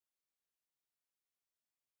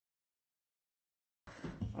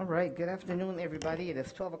All right, good afternoon, everybody. It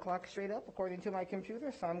is 12 o'clock straight up, according to my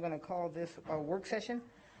computer, so I'm going to call this a work session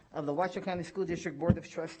of the Washoe County School District Board of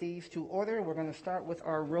Trustees to order. We're going to start with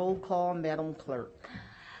our roll call, Madam Clerk.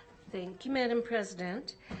 Thank you, Madam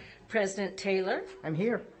President. President Taylor. I'm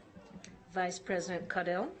here. Vice President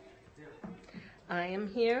Cuddell. Here. I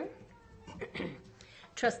am here.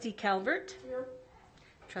 Trustee Calvert. Here.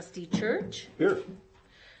 Trustee Church. Here.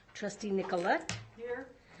 Trustee Nicolette. Here.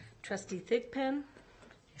 Trustee Thigpen.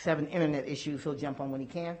 He's having internet issues. He'll jump on when he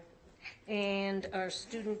can. And our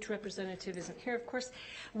student representative isn't here, of course.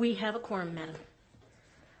 We have a quorum, Madam.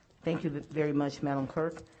 Thank you very much, Madam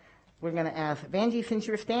Clerk. We're going to ask Vanjie, since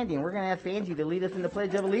you're standing, we're going to ask Vanjie to lead us in the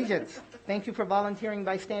Pledge of Allegiance. Thank you for volunteering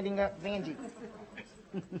by standing up, Vanjie.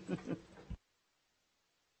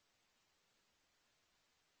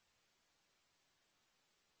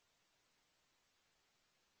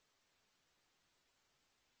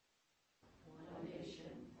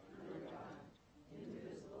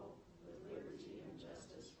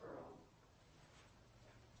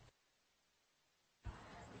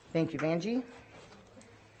 Thank you, Vanjie.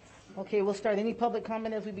 Okay, we'll start. Any public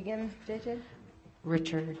comment as we begin, JJ?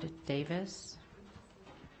 Richard Davis.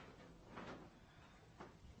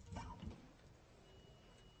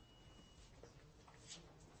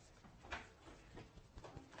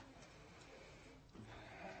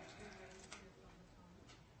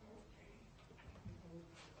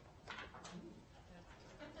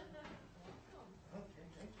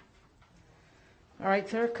 All right,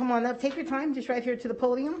 sir, come on up. Take your time, just right here to the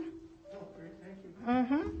podium. Oh, great, thank you.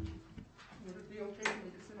 Mm-hmm. Would it be okay for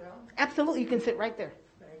me to sit down? Absolutely, you can sit right there.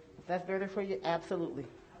 Thank you. If that's better for you, absolutely.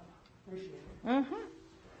 Appreciate it. Mm-hmm.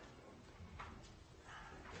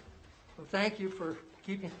 Well, thank you for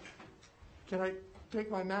keeping. Can I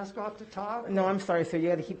take my mask off to talk? No, I'm sorry, sir. You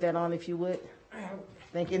got to keep that on if you would.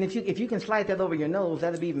 Thank you. And if you can slide that over your nose,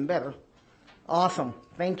 that'd be even better. Awesome.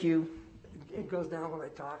 Thank you. It goes down when I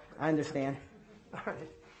talk. I understand. All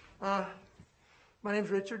right. My name's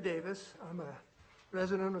Richard Davis. I'm a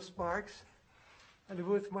resident of Sparks. I live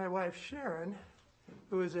with my wife, Sharon,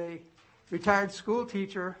 who is a retired school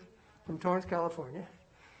teacher from Torrance, California.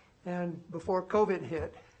 And before COVID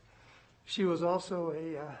hit, she was also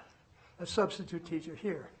a substitute teacher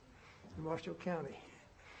here in Washoe County.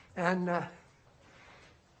 And,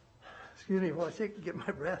 excuse me while I get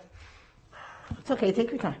my breath. It's okay. Take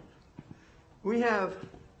your time. We have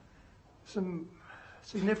some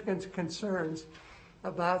significant concerns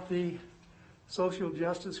about the social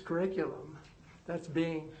justice curriculum that's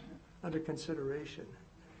being under consideration.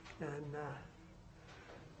 And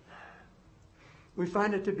we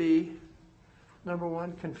find it to be, number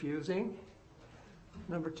one, confusing.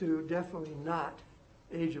 Number two, definitely not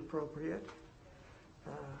age appropriate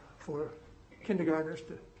for kindergartners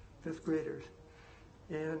to fifth graders.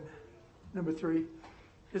 And number three,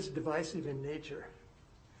 it's divisive in nature.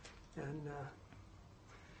 And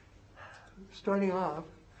starting off,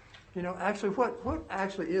 actually what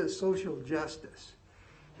actually is social justice?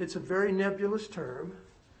 It's a very nebulous term,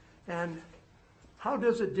 and how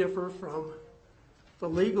does it differ from the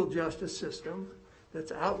legal justice system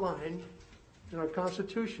that's outlined in our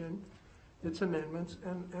Constitution, its amendments,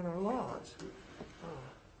 and our laws?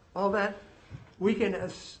 All that we can,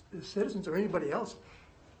 as citizens or anybody else,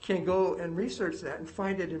 can go and research that and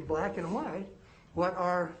find it in black and white, what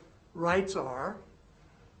our rights are,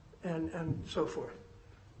 and so forth.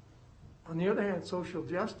 On the other hand, social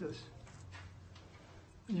justice,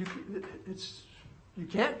 you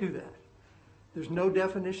can't do that. There's no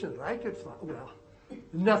definition that I could find. Well,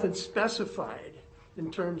 nothing specified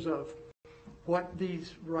in terms of what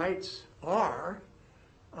these rights are.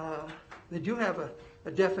 They do have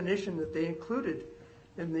a definition that they included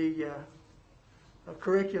in the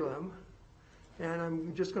curriculum, and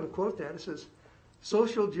I'm just going to quote that. It says,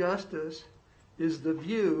 social justice is the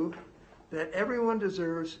view that everyone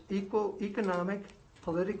deserves equal economic,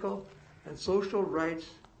 political, and social rights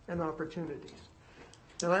and opportunities.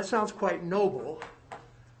 Now that sounds quite noble,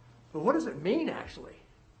 but what does it mean actually?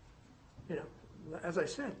 As I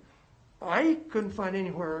said, I couldn't find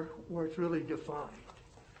anywhere where it's really defined.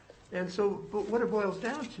 And so, but what it boils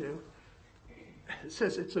down to, it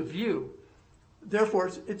says it's a view. Therefore,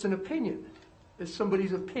 it's an opinion. It's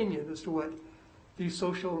somebody's opinion as to what these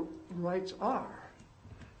social rights are.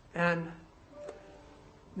 And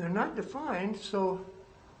they're not defined, so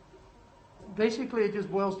basically it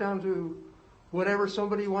just boils down to whatever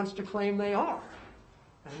somebody wants to claim they are.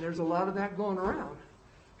 And there's a lot of that going around.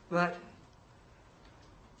 But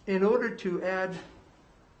in order to add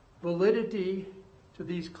validity to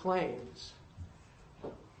these claims,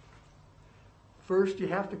 first you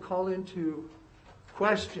have to call into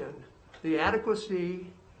question the adequacy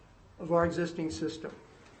of our existing system.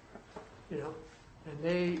 You know,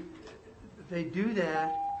 and they do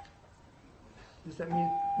that. Does that mean?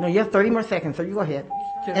 No, you have 30 more seconds, so you go ahead.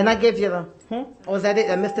 Can And I- I gave you the, Oh, is that it?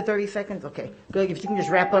 I missed the 30 seconds? Okay, good. If you can just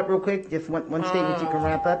wrap up real quick, just one statement you can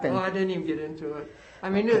wrap up Oh, and, I didn't even get into it. I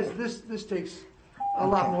mean, this takes a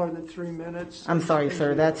lot more than 3 minutes. I'm sorry,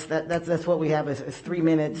 sir, that's what we have is 3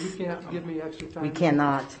 minutes. You can't give me extra time. We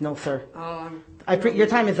cannot, no, sir. Oh, Your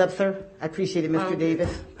time is up, sir. I appreciate it, Mr. Okay.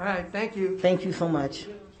 Davis. All right, thank you. Thank you so much.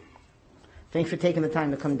 Thanks for taking the time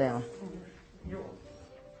to come down.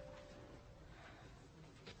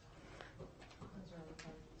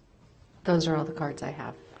 Those are all the cards I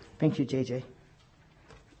have. Thank you, JJ.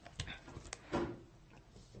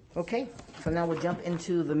 Okay, so now we'll jump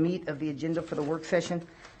into the meat of the agenda for the work session.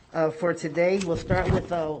 For today, we'll start with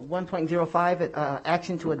 1.05,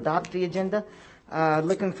 action to adopt the agenda.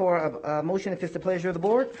 Looking for a motion if it's the pleasure of the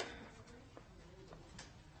board.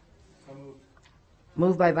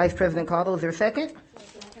 Moved by Vice President Cottle. Is there a second?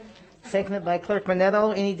 Seconded by Clerk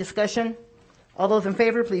Manetto. Any discussion? All those in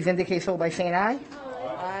favor, please indicate so by saying aye.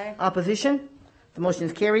 Aye. Opposition? The motion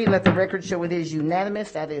is carried. Let the record show it is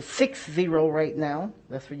unanimous. That is 6-0 right now.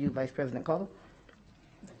 That's for you, Vice President Cottle.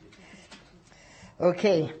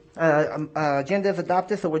 Okay, agenda is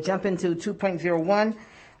adopted, so we'll jump into 2.01.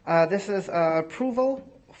 This is approval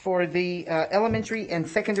for the Elementary and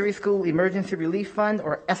Secondary School Emergency Relief Fund,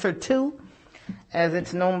 or ESSER 2, as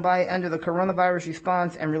it's known by under the Coronavirus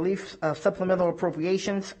Response and Relief Supplemental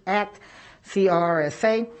Appropriations Act,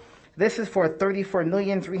 CRSA. This is for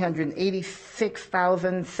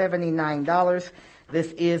 $34,386,079.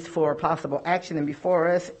 This is for possible action, and before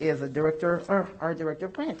us is our Director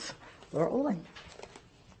of Grants, Laura Olin.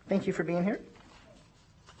 Thank you for being here.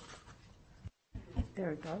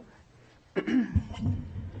 There we go.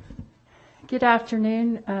 Good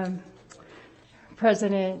afternoon,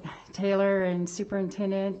 President Taylor and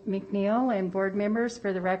Superintendent McNeil and board members.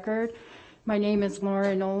 For the record, my name is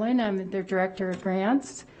Laura Nolan. I'm the Director of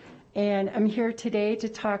Grants, and I'm here today to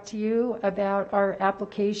talk to you about our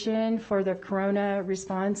application for the Corona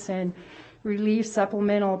Response and Relief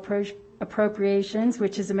Supplemental Appropriations,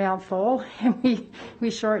 which is a mouthful, and we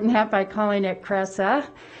shorten that by calling it CRESA,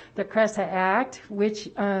 the CRESA Act, which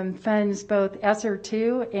funds both ESSER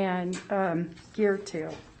 2 and GEAR 2.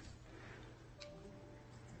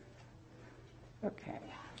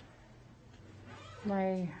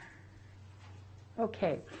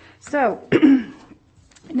 Okay. So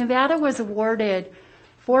Nevada was awarded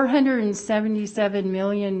 $477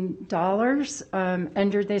 million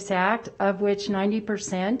under this act, of which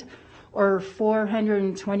 90%, or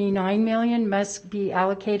 $429 million, must be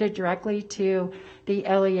allocated directly to the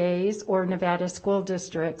LEAs or Nevada school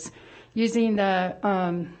districts using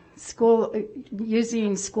the school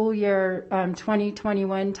year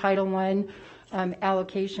 2021 Title I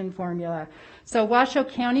allocation formula. So Washoe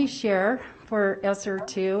County's share for ESSER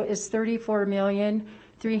 2 is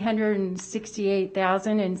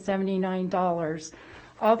 $34,368,079.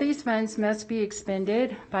 All these funds must be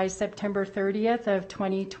expended by September 30th of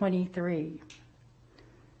 2023.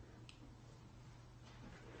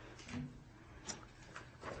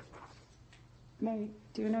 Am I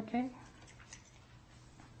doing okay?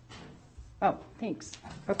 Oh, thanks.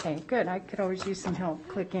 Okay, good. I could always use some help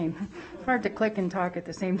clicking. Hard to click and talk at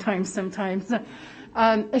the same time sometimes. So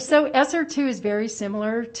ESSER 2 is very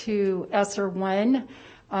similar to ESSER 1,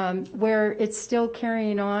 where it's still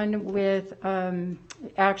carrying on with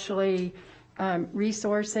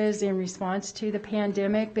resources in response to the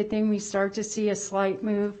pandemic, but then we start to see a slight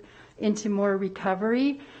move into more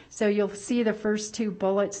recovery. So you'll see the first two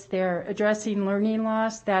bullets there. Addressing learning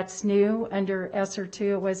loss, that's new under ESSER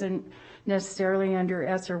 2. It wasn't necessarily under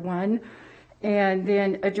ESSER 1. And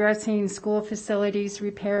then addressing school facilities,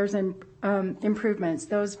 repairs, and improvements.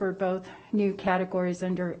 Those were both new categories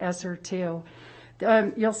under ESSER 2.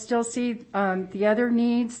 You'll still see the other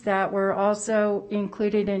needs that were also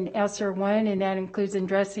included in ESSER 1, and that includes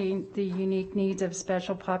addressing the unique needs of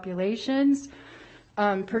special populations,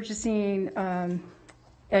 purchasing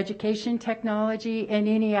education technology, and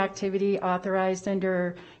any activity authorized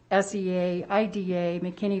under SEA, IDA,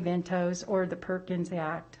 McKinney-Vento, or the Perkins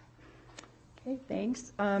Act. Okay,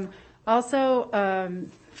 thanks.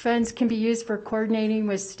 Funds can be used for coordinating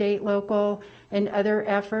with state, local, and other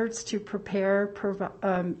efforts to prepare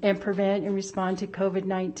and prevent and respond to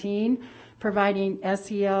COVID-19, providing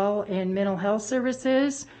SEL and mental health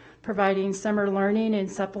services, providing summer learning and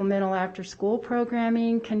supplemental after-school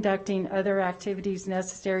programming, conducting other activities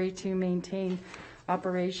necessary to maintain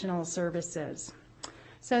operational services.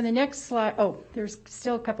 So the next slide, oh, there's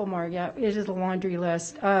still a couple more. Yeah, it is a laundry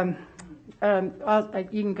list. You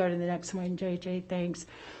can go to the next one, JJ, thanks.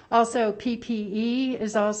 Also, PPE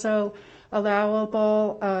is also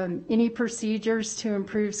allowable. Any procedures to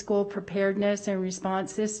improve school preparedness and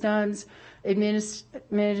response systems,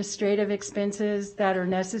 administrative expenses that are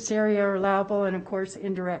necessary are allowable, and of course,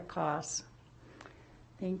 indirect costs.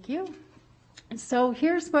 Thank you. So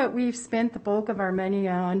here's what we've spent the bulk of our money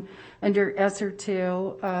on under ESSER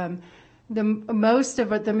 2.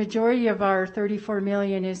 The majority of our $34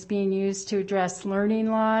 million is being used to address learning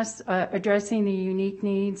loss, addressing the unique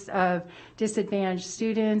needs of disadvantaged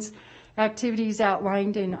students, activities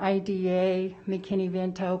outlined in IDA,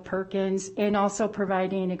 McKinney-Vento, Perkins, and also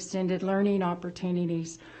providing extended learning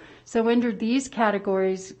opportunities. So under these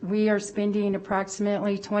categories, we are spending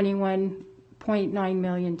approximately $21.9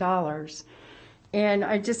 million. And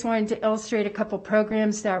I just wanted to illustrate a couple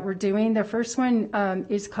programs that we're doing. The first one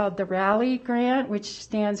is called the Rally Grant, which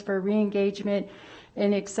stands for Re-engagement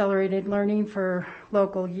and Accelerated Learning for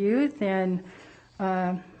Local Youth. And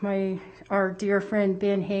our dear friend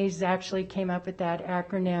Ben Hayes actually came up with that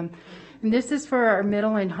acronym. And this is for our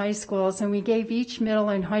middle and high schools, and we gave each middle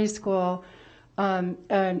and high school an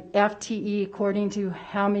FTE according to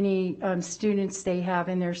how many students they have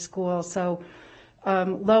in their school. So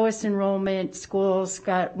lowest enrollment schools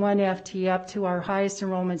got 1 FTE up to our highest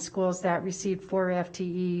enrollment schools that received 4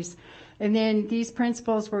 FTEs. And then these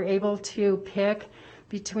principals were able to pick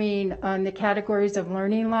between the categories of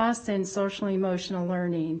learning loss and social emotional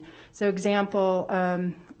learning. So example,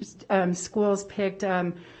 schools picked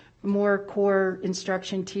more core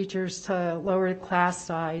instruction teachers to lower class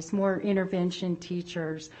size, more intervention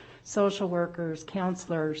teachers, social workers,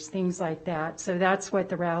 counselors, things like that. So that's what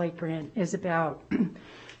the Rally Grant is about.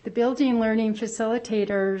 The building learning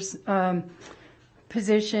facilitators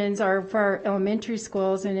positions are for our elementary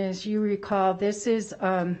schools, and as you recall, this is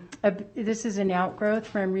an outgrowth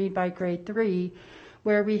from Read by Grade 3,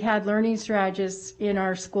 where we had learning strategists in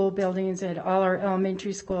our school buildings at all our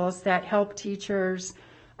elementary schools that help teachers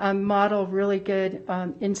model really good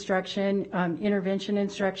instruction, intervention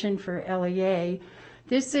instruction for LEA.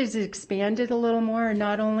 This is expanded a little more.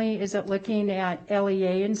 Not only is it looking at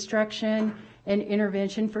LEA instruction and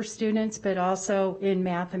intervention for students, but also in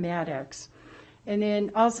mathematics. And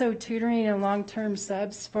then also tutoring and long-term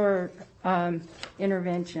subs for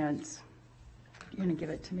interventions. You're going to give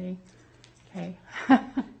it to me? Okay.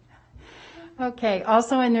 Okay,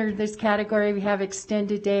 also under this category, we have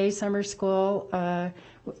extended day summer school,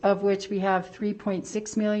 of which we have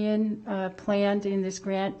 $3.6 million planned in this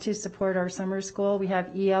grant to support our summer school. We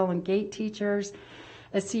have EL and GATE teachers,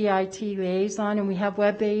 a CIT liaison, and we have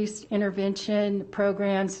web-based intervention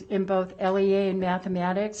programs in both LEA and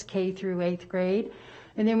mathematics, K through 8th grade.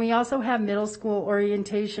 And then we also have middle school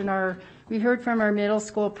orientation. We heard from our middle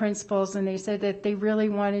school principals, and they said that they really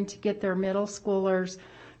wanted to get their middle schoolers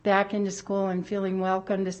back into school and feeling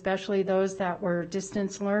welcomed, especially those that were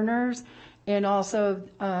distance learners. And also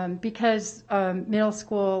because middle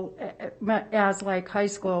school, as like high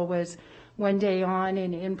school, was one day on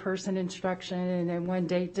and in-person instruction and then one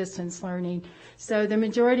day distance learning. So the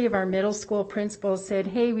majority of our middle school principals said,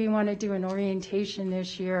 hey, we want to do an orientation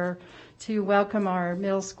this year to welcome our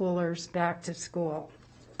middle schoolers back to school.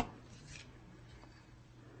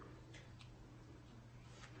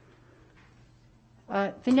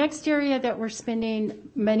 The next area that we're spending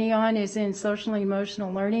money on is in social and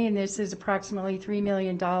emotional learning, and this is approximately $3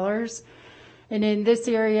 million. And in this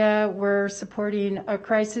area, we're supporting a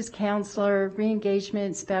crisis counselor,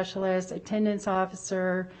 re-engagement specialist, attendance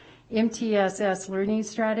officer, MTSS learning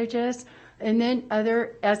strategist, and then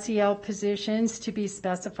other SEL positions to be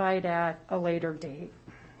specified at a later date.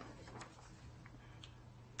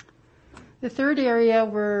 The third area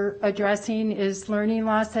we're addressing is learning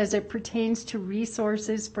loss as it pertains to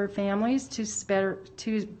resources for families to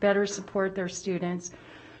better support their students.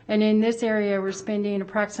 And in this area, we're spending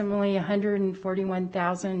approximately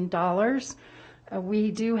 $141,000. We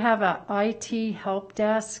do have an IT help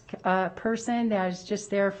desk person that is just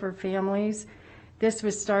there for families. This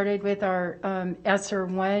was started with our ESSER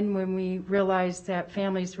 1 when we realized that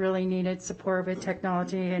families really needed support with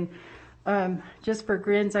technology. And just for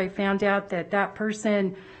grins, I found out that that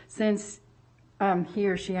person, since he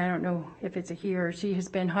or she, I don't know if it's a he or she, has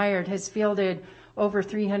been hired, has fielded over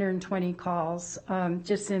 320 calls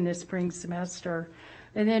just in this spring semester.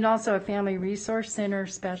 And then also a family resource center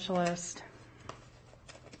specialist.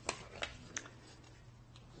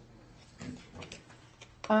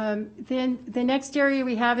 Then the next area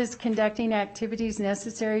we have is conducting activities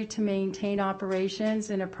necessary to maintain operations,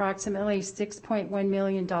 and approximately $6.1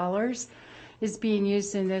 million. is being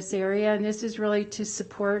used in this area, and this is really to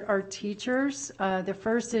support our teachers. The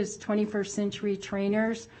first is 21st century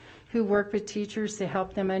trainers who work with teachers to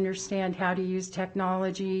help them understand how to use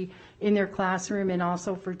technology in their classroom and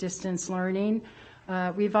also for distance learning.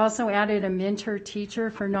 We've also added a mentor teacher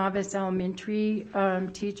for novice elementary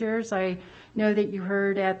teachers. I know that you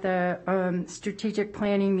heard at the strategic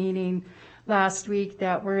planning meeting last week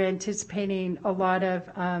that we're anticipating a lot of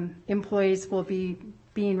employees will be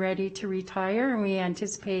being ready to retire, and we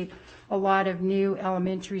anticipate a lot of new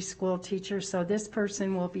elementary school teachers. So this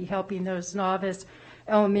person will be helping those novice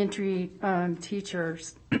elementary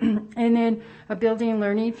teachers. And then a building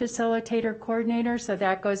learning facilitator coordinator. So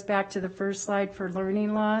that goes back to the first slide for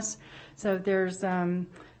learning loss. So there's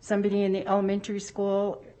somebody in the elementary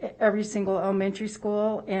school, every single elementary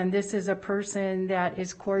school, and this is a person that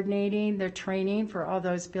is coordinating the training for all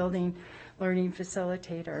those building learning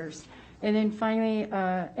facilitators. And then finally,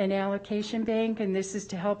 an allocation bank, and this is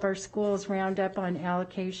to help our schools round up on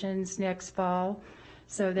allocations next fall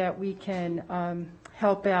so that we can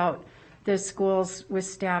help out the schools with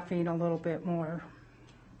staffing a little bit more.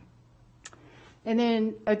 And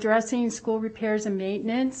then addressing school repairs and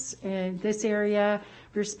maintenance. In this area,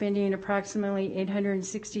 we're spending approximately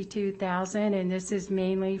 $862,000, and this is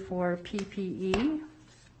mainly for PPE.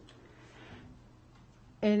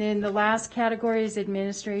 And then the last category is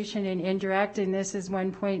administration and indirect, and this is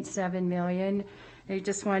 $1.7 million. I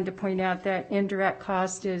just wanted to point out that indirect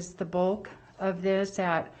cost is the bulk of this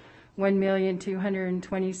at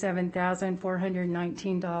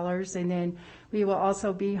 $1,227,419. And then we will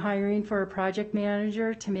also be hiring for a project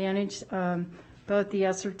manager to manage both the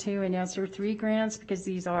ESSER 2 and ESSER 3 grants, because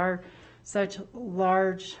these are such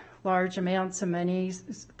large amounts of money,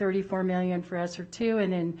 $34 million for ESSER 2,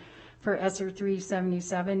 and then for ESSER 3,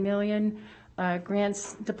 $77 million,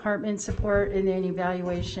 grants department support, and then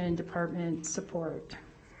evaluation department support.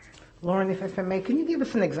 Lauren, if I may, can you give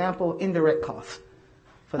us an example of indirect costs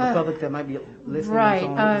for the public that might be listening? Right.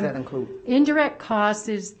 What does that include? Indirect cost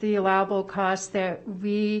is the allowable cost that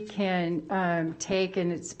we can take,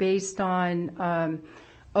 and it's based on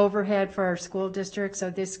overhead for our school district. So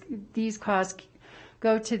these costs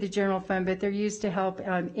go to the general fund, but they're used to help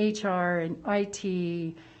HR and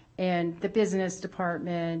IT and the business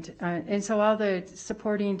department, and so all the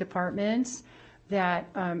supporting departments that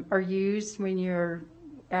are used when you're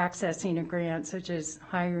accessing a grant, such as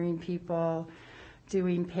hiring people,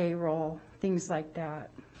 doing payroll, things like that.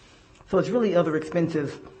 So it's really other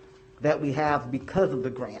expenses that we have because of the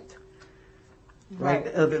grant, right?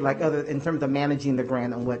 Other in terms of managing the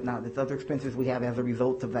grant and whatnot. It's other expenses we have as a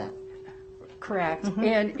result of that. Correct.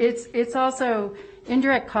 And it's also,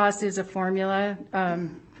 indirect cost is a formula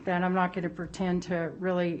that I'm not going to pretend to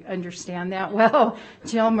really understand that well.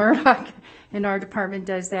 Jill Murdoch in our department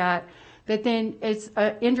does that. But then it's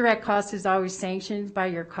indirect cost is always sanctioned by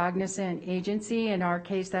your cognizant agency. In our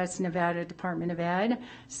case, that's Nevada Department of Ed.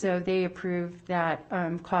 So they approve that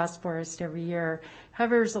cost for us every year.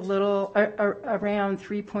 Hovers a little around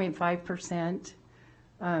 3.5%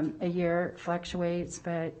 a year. It fluctuates,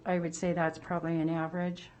 but I would say that's probably an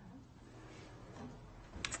average.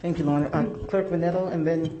 Thank you, Lauren. Clerk Vanetto, and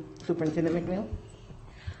then Superintendent McNeil.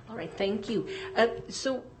 All right, thank you.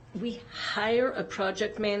 So we hire a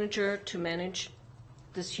project manager to manage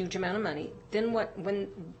this huge amount of money. Then what, when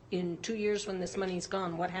in 2 years when this money's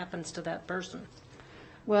gone, what happens to that person?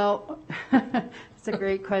 Well, it's a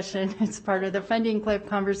great question. It's part of the funding clip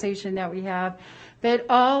conversation that we have. But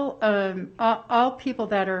all people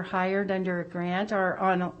that are hired under a grant are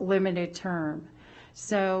on a limited term.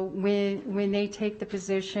 So when they take the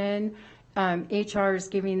position, HR is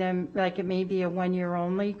giving them, like, it may be a 1-year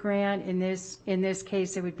only grant. In this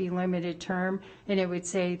case, it would be limited term, and it would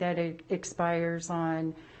say that it expires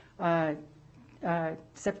on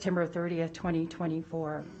September 30th,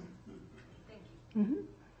 2024. Thank you.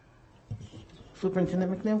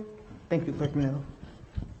 Superintendent McNeil. Thank you, Clerk Vanetto.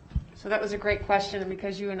 So that was a great question, and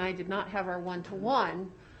because you and I did not have our one-to-one,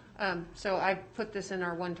 so I put this in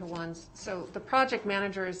our one-to-ones. So the project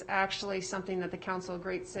manager is actually something that the Council of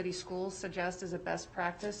Great City Schools suggests as a best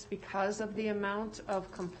practice because of the amount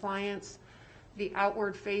of compliance, the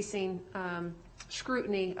outward-facing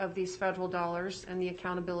scrutiny of these federal dollars and the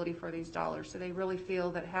accountability for these dollars. So they really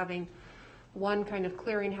feel that having one kind of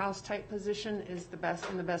clearinghouse type position is the best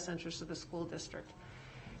in the best interest of the school district.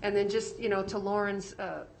 And then just, you know, to Lauren's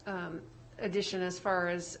addition as far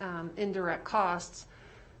as indirect costs,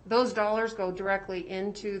 those dollars go directly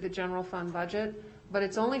into the general fund budget, but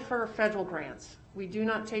it's only for federal grants. We do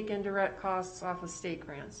not take indirect costs off of state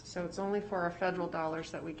grants. So it's only for our federal dollars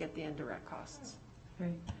that we get the indirect costs. Right.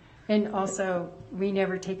 And also, we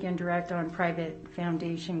never take indirect on private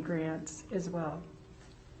foundation grants as well.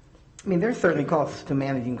 I mean, there's certainly costs to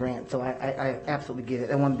managing grants, so I absolutely get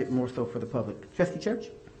it. I wanted it more so for the public. Trustee Church?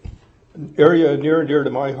 An area near and dear to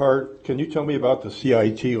my heart. Can you tell me about the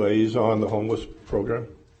CIT liaison, the homeless program?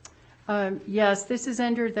 Yes, this is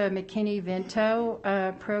under the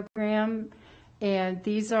McKinney-Vento program, and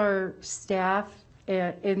these are staff,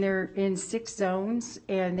 and they're in 6 zones,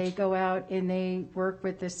 and they go out and they work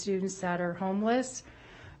with the students that are homeless,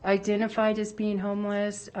 identified as being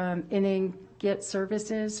homeless, and then get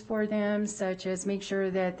services for them, such as make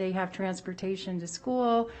sure that they have transportation to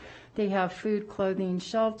school, they have food, clothing,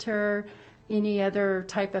 shelter, any other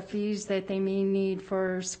type of fees that they may need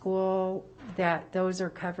for school, that those are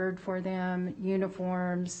covered for them,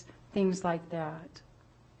 uniforms, things like that.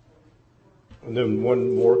 And then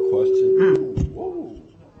one more question. Whoa.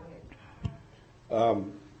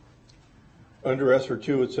 Under ESSER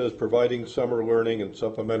 2, it says providing summer learning and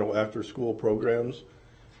supplemental after-school programs.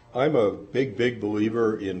 I'm a big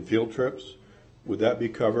believer in field trips. Would that be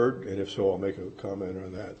covered? And if so, I'll make a comment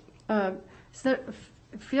on that. So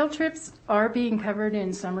field trips are being covered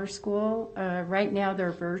in summer school. Right now,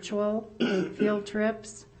 they're virtual field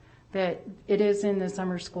trips, but it is in the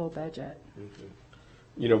summer school budget. Okay.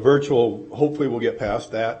 You know, virtual, hopefully we'll get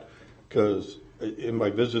past that, because in my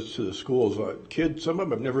visits to the schools, kids, some of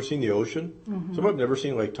them have never seen the ocean. Some of them have never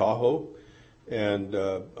seen Lake Tahoe. And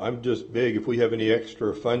I'm just big, if we have any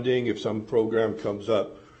extra funding, if some program comes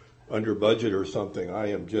up under budget or something,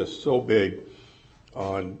 I am just so big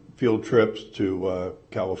on field trips to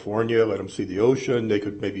California, let them see the ocean. They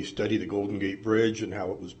could maybe study the Golden Gate Bridge and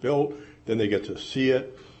how it was built. Then they get to see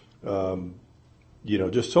it. You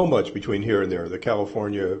know, just so much between here and there. The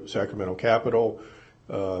California Sacramento Capitol,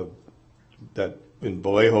 that in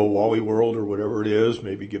Vallejo, Wally World or whatever it is,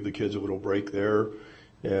 maybe give the kids a little break there.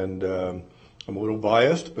 And I'm a little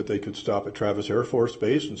biased, but they could stop at Travis Air Force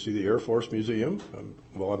Base and see the Air Force Museum.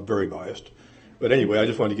 I'm very biased. But anyway, I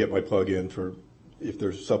just wanted to get my plug in for if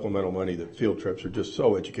there's supplemental money, that field trips are just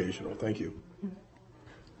so educational. Thank you.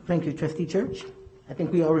 Thank you, Trustee Church. I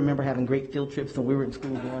think we all remember having great field trips when we were in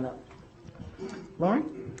school growing up.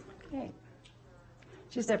 Lauren? Okay.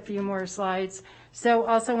 Just a few more slides. So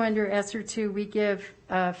also under ESSER 2, we give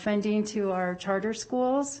funding to our charter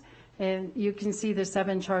schools. And you can see the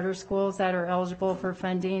 7 charter schools that are eligible for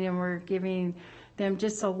funding, and we're giving them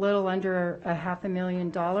just a little under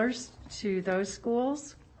 $500,000 to those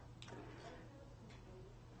schools.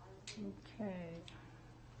 Okay.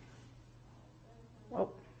 Oh,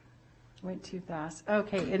 went too fast.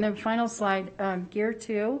 Okay, and then final slide, Gear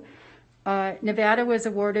 2. Nevada was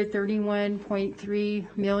awarded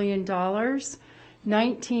 $31.3 million.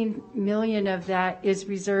 $19 million of that is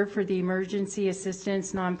reserved for the emergency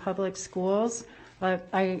assistance non-public schools.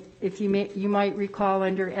 You might recall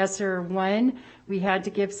under ESSER 1, we had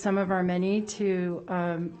to give some of our money to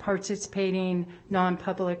participating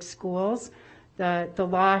non-public schools. The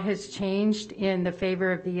law has changed in the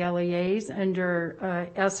favor of the LEAs under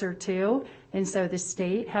ESSER 2, and so the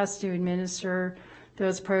state has to administer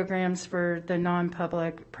those programs for the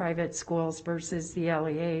non-public private schools versus the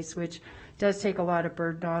LEAs, which does take a lot of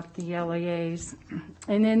burden off the LEAs.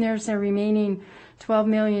 And then there's a remaining $12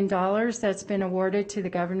 million that's been awarded to the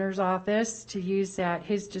governor's office to use at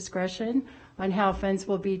his discretion on how funds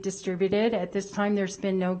will be distributed. At this time, there's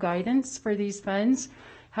been no guidance for these funds.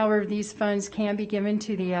 However, these funds can be given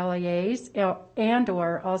to the LEAs and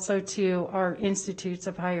or also to our institutes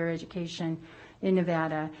of higher education in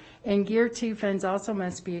Nevada. And Gear 2 funds also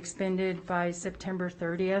must be expended by September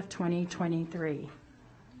 30th, 2023.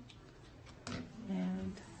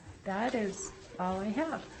 And that is all I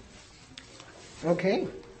have. Okay.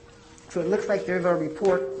 So it looks like there's a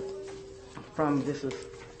report from, this is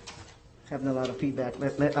having a lot of feedback.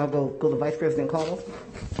 I'll go to Vice President Caldwell.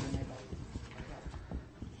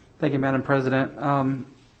 Thank you, Madam President. On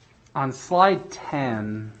slide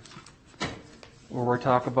 10, where we're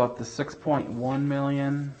talking about the 6.1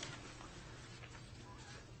 million,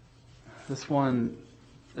 this one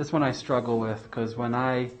I struggle with, because when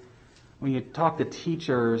you talk to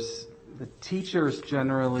teachers, the teachers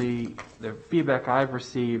generally, the feedback I've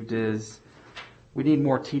received is we need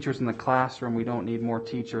more teachers in the classroom. We don't need more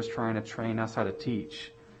teachers trying to train us how to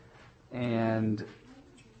teach. And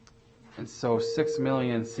so 6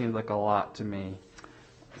 million seems like a lot to me,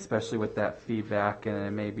 especially with that feedback,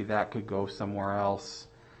 and maybe that could go somewhere else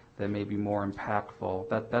that may be more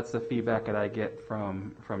impactful. That's the feedback that I get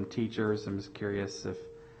from teachers. I'm just curious if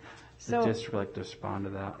The district would like to respond to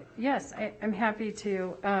that. Yes, I'm happy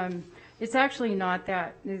to. It's actually not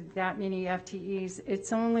that many FTEs.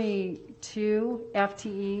 It's only 2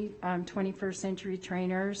 FTE 21st century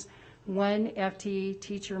trainers, 1 FTE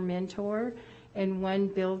teacher mentor, and 1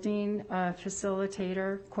 building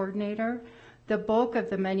facilitator coordinator. The bulk of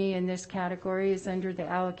the money in this category is under the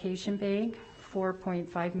allocation bank,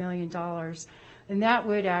 $4.5 million. And that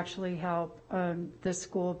would actually help the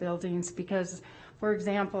school buildings because, for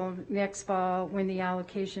example, next fall when the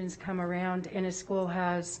allocations come around and a school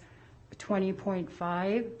has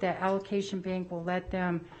 20.5, the allocation bank will let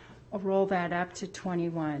them roll that up to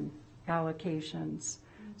 21 allocations.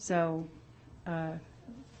 So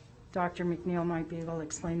Dr. McNeil might be able to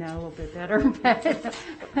explain that a little bit better.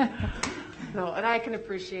 No, and I can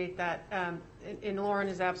appreciate that. And Lauren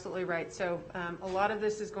is absolutely right. So a lot of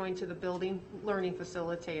this is going to the building learning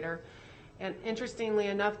facilitator. And interestingly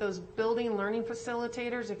enough, those building learning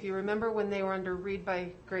facilitators, if you remember when they were under Read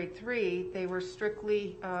by Grade 3, they were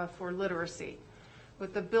strictly for literacy.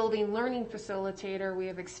 With the building learning facilitator, we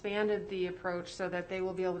have expanded the approach so that they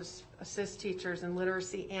will be able to assist teachers in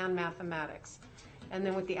literacy and mathematics. And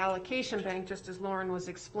then with the allocation bank, just as Lauren was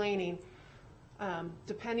explaining,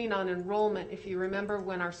 depending on enrollment, if you remember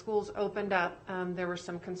when our schools opened up, there were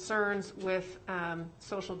some concerns with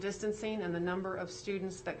social distancing and the number of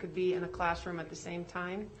students that could be in a classroom at the same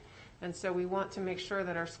time. And so we want to make sure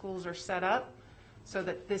that our schools are set up so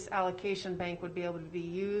that this allocation bank would be able to be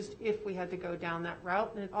used if we had to go down that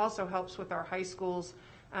route. And it also helps with our high schools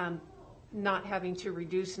not having to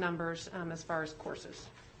reduce numbers as far as courses.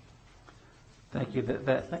 Thank you.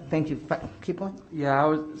 Thank you. Keep going.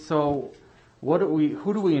 Yeah, so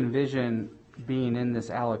who do we envision being in this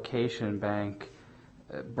allocation bank?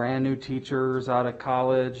 Brand new teachers out of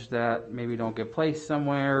college that maybe don't get placed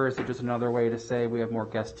somewhere? Is it just another way to say we have more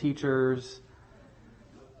guest teachers?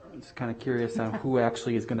 I'm just kind of curious on who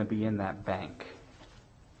actually is going to be in that bank.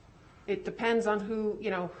 It depends on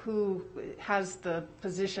who has the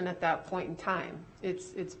position at that point in time.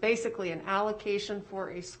 It's basically an allocation for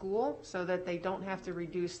a school so that they don't have to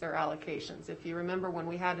reduce their allocations. If you remember when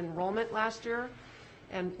we had enrollment last year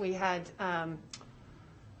and we had, I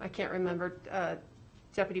can't remember,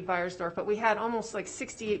 Deputy Beiersdorf, but we had almost like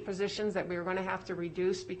 68 positions that we were going to have to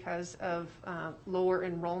reduce because of lower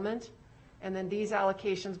enrollment. And then these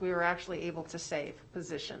allocations, we were actually able to save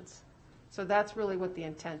positions. So that's really what the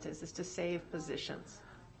intent is to save positions.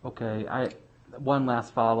 Okay, one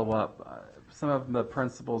last follow-up. Some of the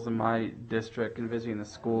principals in my district and visiting the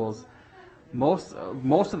schools, most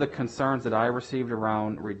of the concerns that I received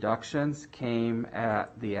around reductions came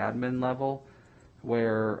at the admin level,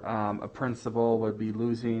 where a principal would be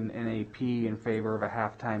losing an AP in favor of a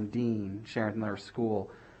half-time dean sharing their school.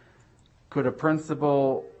 Could a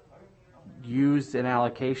principal use an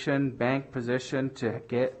allocation bank position to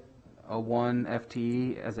get a 1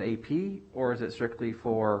 FTE as AP, or is it strictly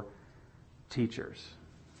for teachers?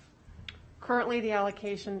 Currently, the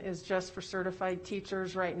allocation is just for certified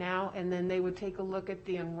teachers right now, and then they would take a look at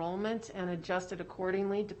the enrollment and adjust it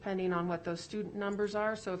accordingly depending on what those student numbers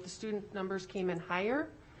are. So if the student numbers came in higher,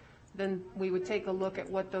 then we would take a look at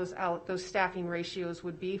what those staffing ratios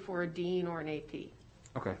would be for a dean or an AP.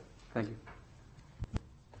 Okay, thank you.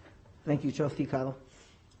 Thank you, Trustee Cottle.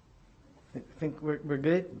 I think we're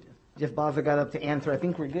good. Jeff Bosler got up to answer. I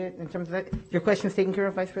think we're good in terms of that. Your question's taken care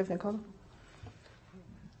of, Vice President Cottle?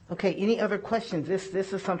 Okay, any other questions?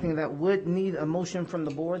 This is something that would need a motion from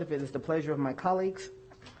the board, if it is the pleasure of my colleagues,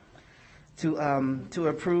 to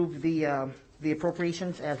approve the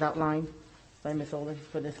appropriations as outlined by Ms. Olin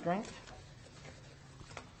for this grant.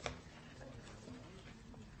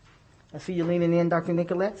 I see you leaning in, Dr.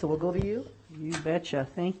 Nicolette, so we'll go to you. You betcha.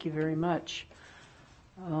 Thank you very much.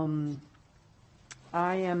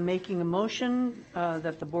 I am making a motion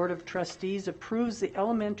that the Board of Trustees approves the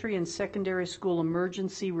Elementary and Secondary School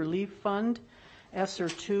Emergency Relief Fund, ESSER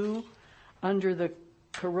 2, under the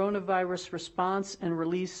Coronavirus Response and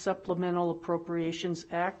Release Supplemental Appropriations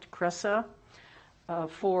Act, CRESA,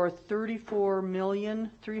 for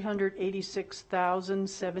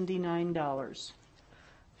 $34,386,079.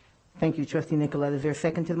 Thank you, Trustee Nicolette. Is there a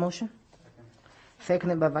second to the motion?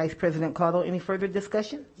 Seconded by Vice President Cottle. Any further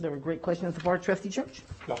discussion? There were great questions so far. Trustee Church?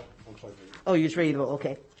 No, I'm sorry. Oh, you're just ready to vote.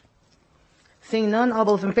 Okay. Seeing none, all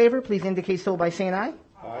those in favor, please indicate so by saying aye.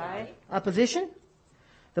 Aye. Opposition?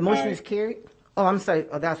 The motion is carried. Oh, I'm sorry.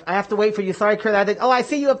 Oh, I have to wait for you. Sorry, Kurt. I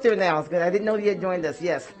see you up there now. I didn't know you had joined us.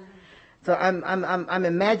 Yes. So I'm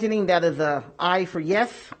imagining that is a aye for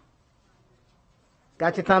yes.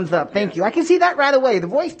 Got your thumbs up. Thank you. I can see that right away. The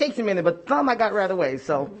voice takes a minute, but thumb I got right away.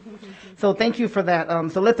 So thank you for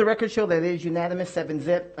that. So let the record show that it is unanimous,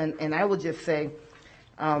 7-0. And I will just say,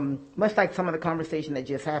 much like some of the conversation that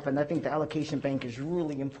just happened, I think the allocation bank is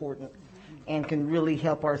really important and can really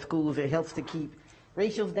help our schools. It helps to keep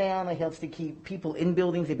ratios down. It helps to keep people in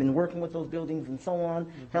buildings. They've been working with those buildings and so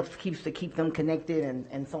on. Helps to keep them connected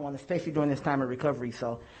and so on, especially during this time of recovery.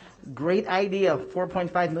 So great idea.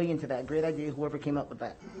 4.5 million to that. Great idea, whoever came up with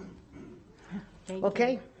that.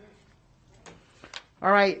 Okay.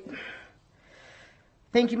 All right.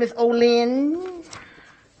 Thank you, Ms. Olin.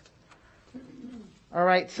 All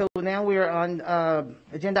right, so now we're on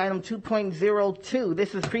agenda item 2.02.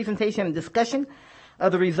 This is presentation and discussion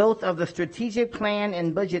of the results of the strategic plan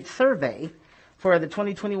and budget survey for the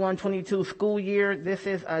 2021-22 school year. This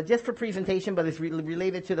is just for presentation, but it's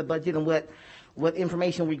related to the budget and what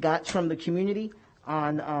information we got from the community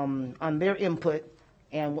on their input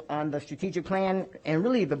and on the strategic plan, and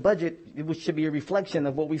really the budget, which should be a reflection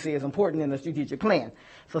of what we say is important in the strategic plan.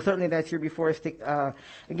 So certainly that's here before us.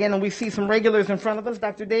 Again, and we see some regulars in front of us,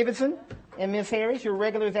 Dr. Davidson and Ms. Harris, you're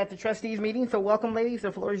regulars at the trustees meeting. So welcome, ladies.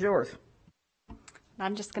 The floor is yours.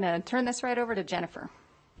 I'm just going to turn this right over to Jennifer.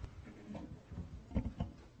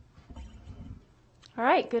 All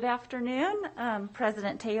right, good afternoon,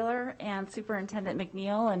 President Taylor and Superintendent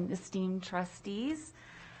McNeil and esteemed trustees.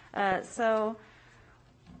 So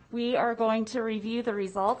we are going to review the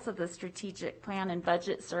results of the strategic plan and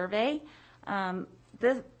budget survey.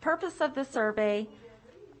 The purpose of the survey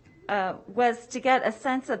was to get a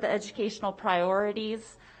sense of the educational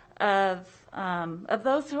priorities of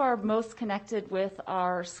those who are most connected with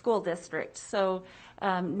our school district. So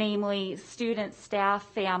namely students, staff,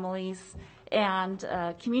 families, and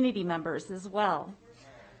community members as well.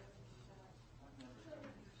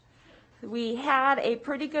 We had a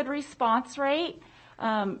pretty good response rate.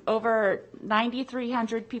 Over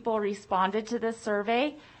 9,300 people responded to this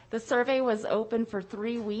survey. The survey was open for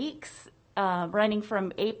 3 weeks, running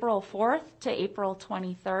from April 4th to April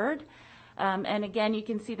 23rd. And again, you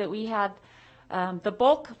can see that we had the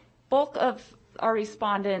bulk of our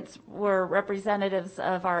respondents were representatives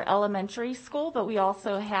of our elementary school, but we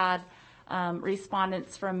also had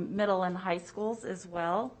respondents from middle and high schools as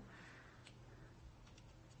well.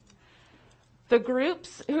 The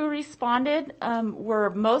groups who responded were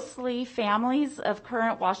mostly families of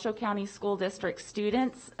current Washoe County School District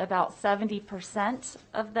students, about 70%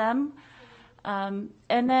 of them. And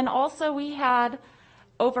then also we had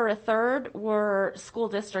over a third were school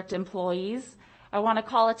district employees. I want to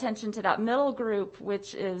call attention to that middle group,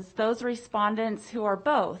 which is those respondents who are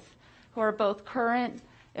both current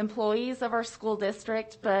employees of our school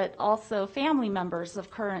district, but also family members of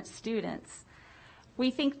current students. We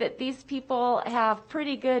think that these people have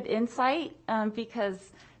pretty good insight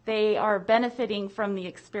because they are benefiting from the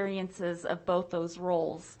experiences of both those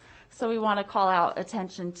roles. So we want to call out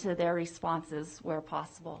attention to their responses where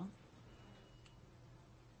possible.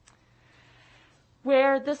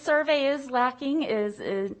 Where the survey is lacking is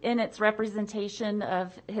in its representation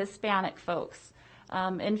of Hispanic folks.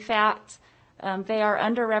 In fact, they are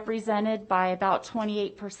underrepresented by about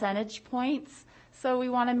 28 percentage points. So we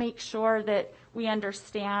want to make sure that we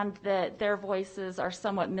understand that their voices are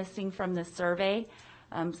somewhat missing from this survey.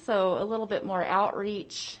 So a little bit more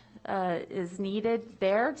outreach is needed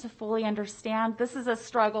there to fully understand. This is a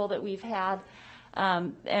struggle that we've had,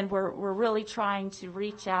 and we're really trying to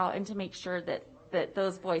reach out and to make sure that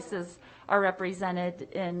those voices are represented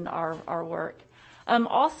in our work.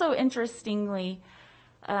 Also, interestingly,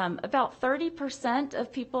 about 30%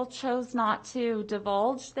 of people chose not to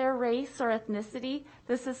divulge their race or ethnicity.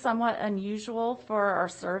 This is somewhat unusual for our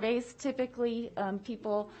surveys. Typically,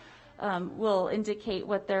 people will indicate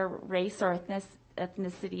what their race or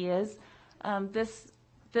ethnicity is.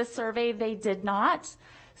 This survey, they did not.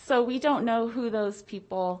 So we don't know who those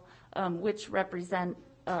people, which represent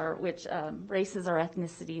or which races or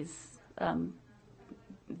ethnicities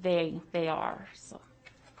they are. So.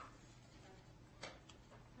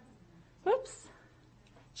 Whoops,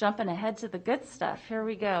 jumping ahead to the good stuff. Here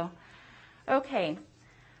we go. Okay,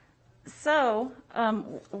 so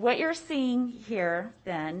what you're seeing here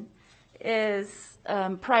then is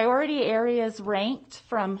priority areas ranked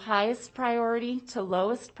from highest priority to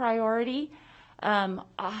lowest priority.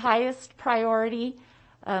 Highest priority,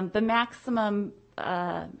 the maximum,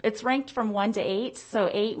 it's ranked from 1 to 8, so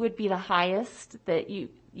 8 would be the highest that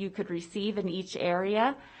you could receive in each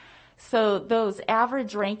area. So those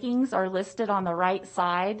average rankings are listed on the right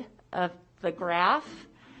side of the graph.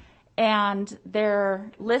 and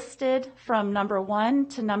they're listed from number 1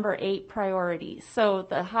 to number 8 priorities. So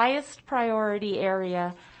the highest priority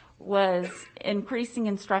area was increasing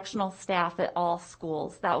instructional staff at all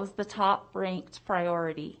schools. That was the top ranked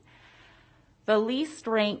priority. The least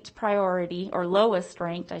ranked priority, or lowest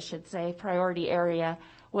ranked, I should say, priority area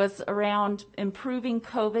was around improving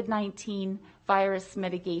COVID-19 virus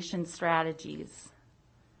mitigation strategies.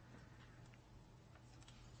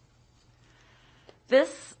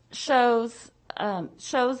 This shows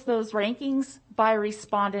those rankings by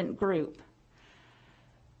respondent group.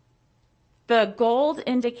 The gold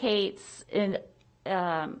indicates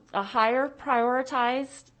a higher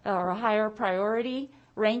prioritized or a higher priority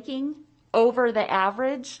ranking over the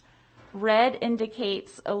average. Red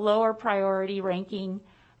indicates a lower priority ranking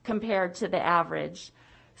compared to the average.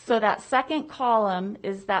 So that second column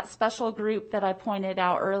is that special group that I pointed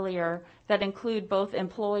out earlier that include both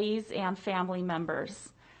employees and family members.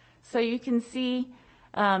 So you can see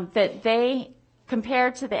that they,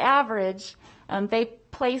 compared to the average, they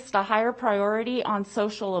placed a higher priority on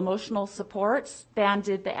social emotional supports than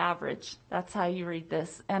did the average. That's how you read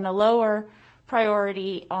this. And a lower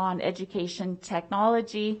priority on education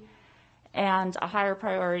technology and a higher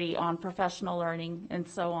priority on professional learning and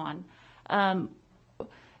so on.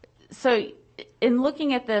 So in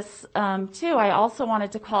looking at this too, I also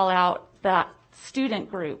wanted to call out that student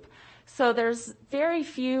group. So there's very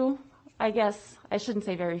few, I guess I shouldn't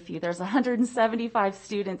say very few, there's 175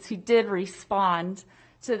 students who did respond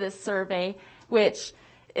to this survey, which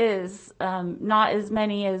is not as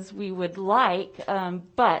many as we would like,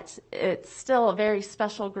 but it's still a very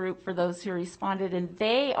special group for those who responded, and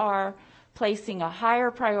they are placing a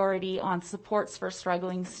higher priority on supports for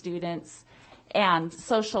struggling students and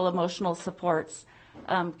social emotional supports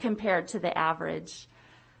compared to the average.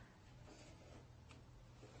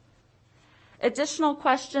 Additional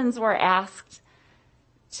questions were asked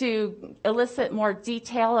to elicit more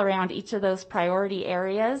detail around each of those priority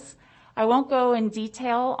areas. I won't go in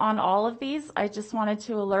detail on all of these. I just wanted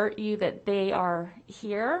to alert you that they are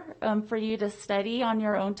here for you to study on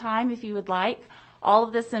your own time if you would like. All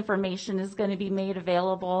of this information is going to be made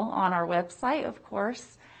available on our website, of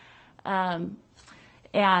course. And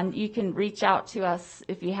you can reach out to us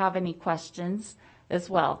if you have any questions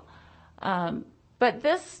as well. But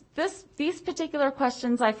these particular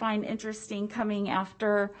questions I find interesting coming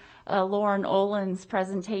after Lauren Olin's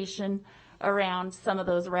presentation around some of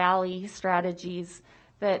those rally strategies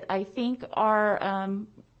that I think are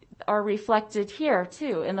reflected here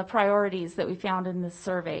too in the priorities that we found in this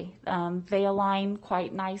survey. They align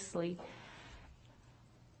quite nicely.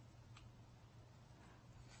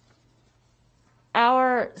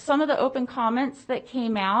 Some of the open comments that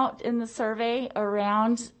came out in the survey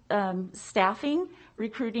around staffing,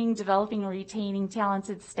 recruiting, developing, and retaining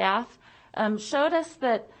talented staff showed us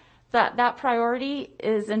that priority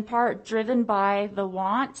is in part driven by the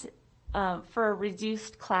want for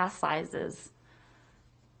reduced class sizes.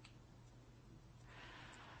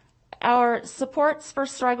 Our supports for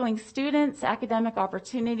struggling students, academic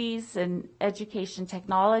opportunities, and education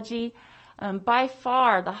technology, by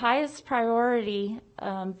far the highest priority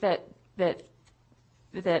that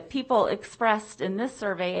people expressed in this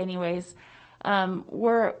survey anyways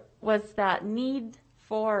was that need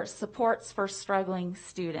for supports for struggling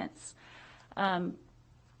students.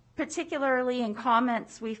 Particularly in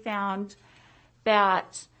comments, we found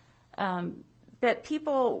that that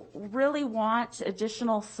people really want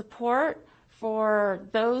additional support for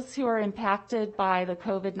those who are impacted by the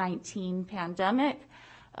COVID-19 pandemic,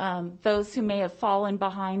 those who may have fallen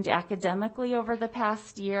behind academically over the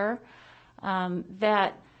past year,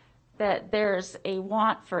 that there's a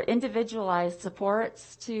want for individualized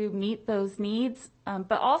supports to meet those needs,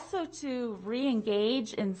 but also to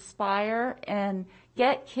re-engage, inspire, and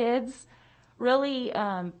get kids really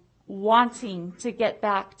wanting to get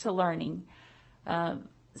back to learning.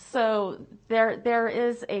 So there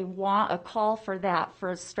is a call for that,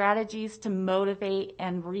 for strategies to motivate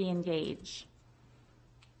and re-engage.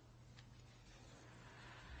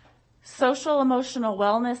 Social emotional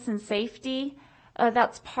wellness and safety,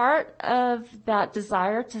 that's part of that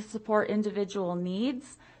desire to support individual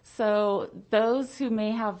needs. So those who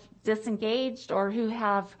may have disengaged or who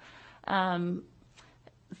have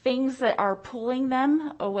things that are pulling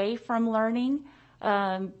them away from learning,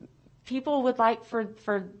 people would like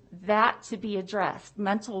for that to be addressed,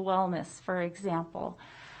 mental wellness, for example,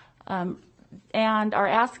 and are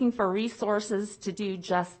asking for resources to do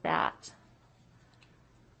just that.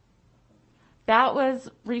 That was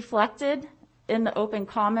reflected in the open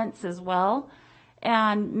comments as well,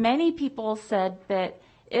 and many people said that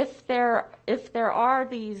if there are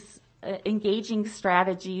these engaging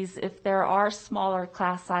strategies, if there are smaller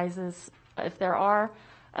class sizes, if there are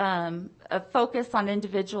a focus on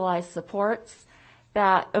individualized supports,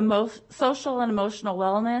 that social and emotional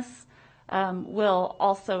wellness will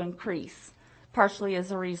also increase, partially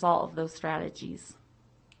as a result of those strategies.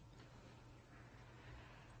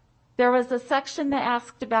 There was a section that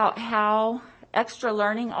asked about how extra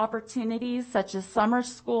learning opportunities, such as summer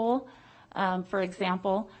school, for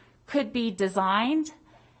example, could be designed.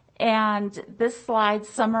 And this slide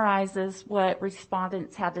summarizes what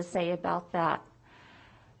respondents had to say about that.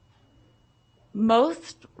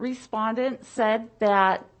 Most respondents said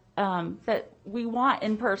that we want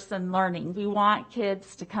in-person learning. We want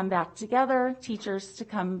kids to come back together, teachers to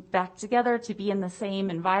come back together, to be in the same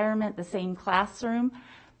environment, the same classroom.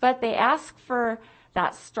 But they ask for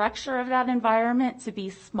that structure of that environment to be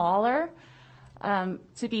smaller,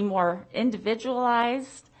 to be more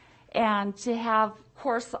individualized, and to have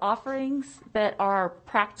course offerings that are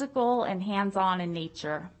practical and hands-on in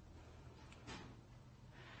nature.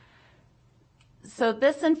 So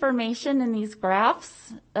this information in these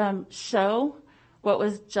graphs show what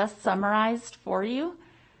was just summarized for you.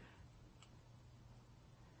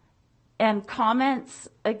 And comments,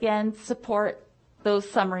 again, support those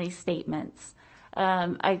summary statements.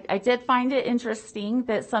 I did find it interesting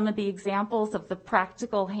that some of the examples of the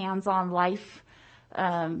practical hands-on life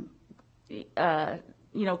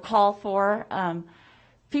call for,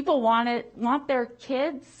 people want their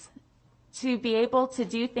kids to be able to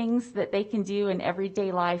do things that they can do in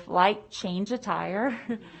everyday life, like change a tire,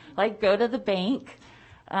 like go to the bank.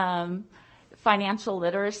 Financial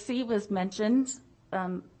literacy was mentioned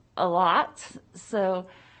a lot. So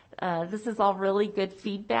this is all really good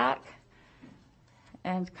feedback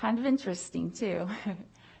and kind of interesting too.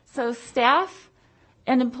 So staff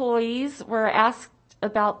and employees were asked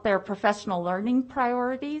about their professional learning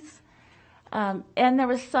priorities. And there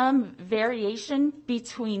was some variation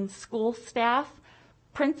between school staff,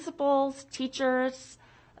 principals, teachers,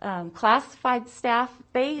 classified staff.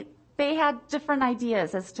 They had different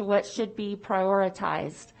ideas as to what should be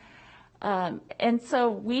prioritized. And so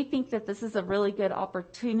we think that this is a really good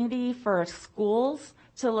opportunity for schools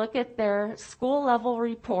to look at their school level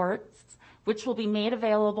reports, which will be made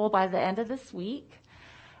available by the end of this week.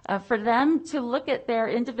 For them to look at their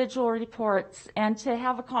individual reports and to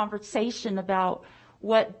have a conversation about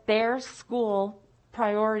what their school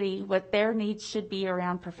priority, what their needs should be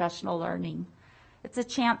around professional learning. It's a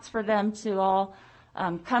chance for them to all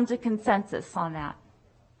come to consensus on that.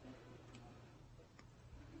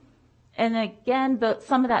 And again,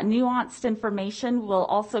 some of that nuanced information will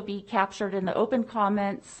also be captured in the open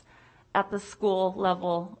comments at the school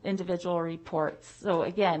level individual reports. So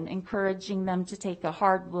again, encouraging them to take a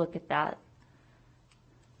hard look at that.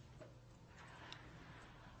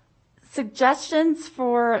 Suggestions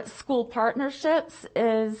for school partnerships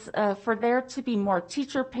is for there to be more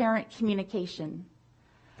teacher-parent communication.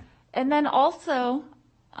 And then also,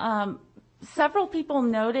 several people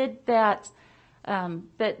noted that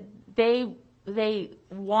they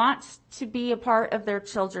want to be a part of their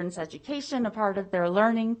children's education, a part of their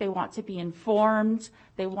learning. They want to be informed.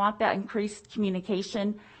 They want that increased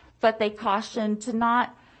communication, but they caution to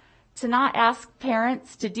not ask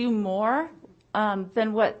parents to do more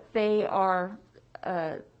than what they are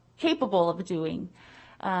capable of doing.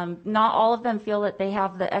 Not all of them feel that they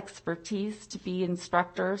have the expertise to be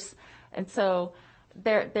instructors, and so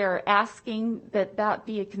they're asking that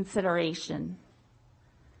be a consideration.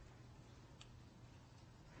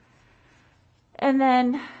 And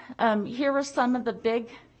then here are some of the big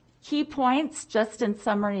key points, just in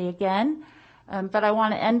summary again. But I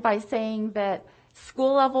want to end by saying that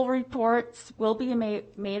school level reports will be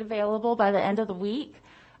made available by the end of the week.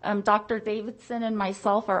 Dr. Davidson and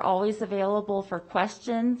myself are always available for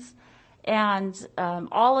questions. And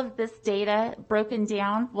all of this data broken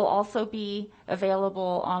down will also be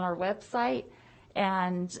available on our website.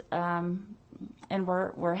 And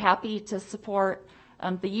we're happy to support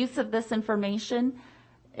the use of this information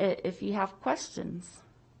if you have questions.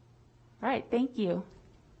 All right, thank you.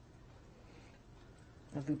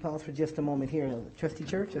 As we pause for just a moment here, Trustee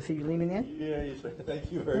Church, I see you leaning in. Yeah, yes,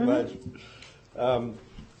 thank you very much.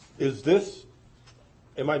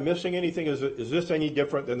 Am I missing anything? Is this any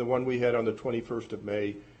different than the one we had on the 21st of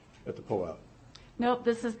May at the pullout? Nope,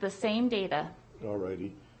 this is the same data. All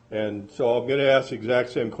righty. And so I'm going to ask the exact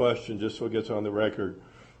same question just so it gets on the record.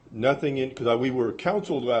 Nothing in, because we were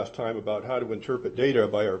counseled last time about how to interpret data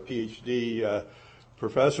by our PhD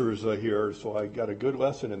professors here, so I got a good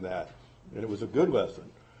lesson in that, and it was a good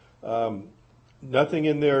lesson. Nothing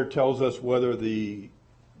in there tells us whether the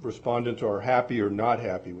respondents are happy or not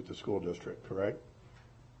happy with the school district, correct?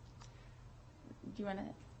 Do you want to?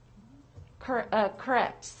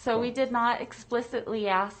 Correct. So we did not explicitly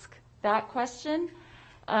ask that question.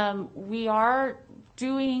 We are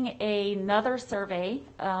doing another survey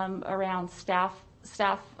around staff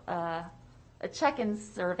a check-in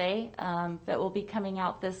survey that will be coming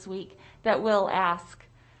out this week that will ask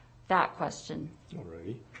that question.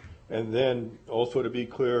 Alrighty. And then also to be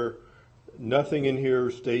clear, nothing in here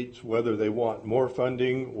states whether they want more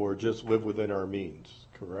funding or just live within our means,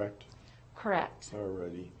 correct? Correct.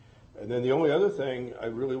 Alrighty. And then the only other thing I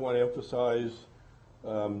really want to emphasize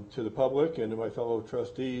to the public and to my fellow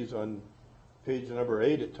trustees, on page number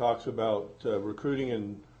 8, it talks about recruiting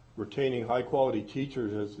and retaining high-quality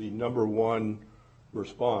teachers as the #1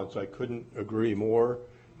 response. I couldn't agree more.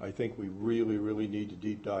 I think we really, really need to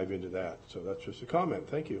deep dive into that. So that's just a comment.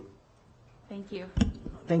 Thank you. Thank you.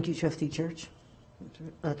 Thank you, Trustee Church.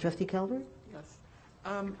 Trustee Calvert? Yes.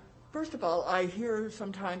 First of all, I hear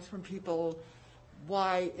sometimes from people,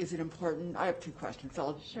 why is it important? I have 2 questions.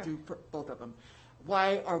 I'll do both of them.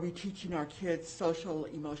 Why are we teaching our kids social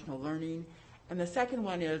emotional learning? And the second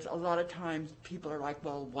one is, a lot of times people are like,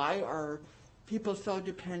 well, why are people so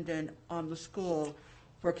dependent on the school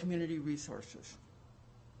for community resources?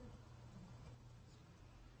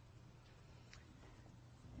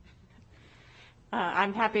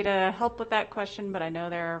 I'm happy to help with that question, but I know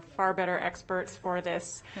there are far better experts for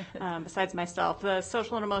this besides myself. The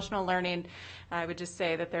social and emotional learning, I would just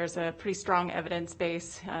say that there's a pretty strong evidence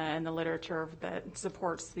base in the literature that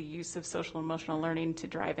supports the use of social and emotional learning to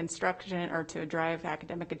drive instruction or to drive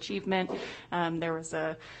academic achievement. There was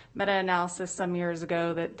a meta-analysis some years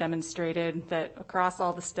ago that demonstrated that across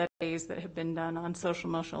all the studies that have been done on social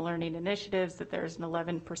emotional learning initiatives, that there's an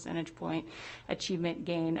 11 percentage point achievement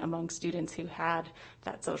gain among students who had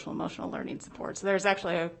that social emotional learning support. So there's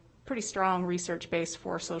actually a pretty strong research base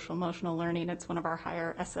for social emotional learning. It's one of our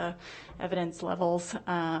higher ESSA evidence levels.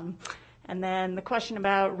 And then the question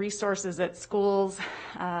about resources at schools,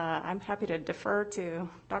 I'm happy to defer to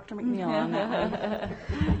Dr. McNeil on that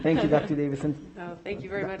one. Thank you, Dr. Davidson. Thank you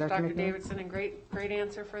very much, Dr. Davidson, and great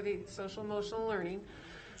answer for the social emotional learning.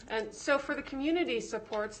 And so for the community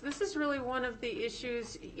supports, this is really one of the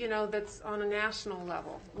issues, that's on a national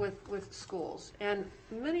level with schools. And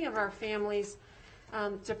many of our families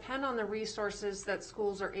depend on the resources that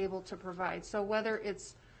schools are able to provide. So whether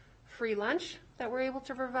it's free lunch that we're able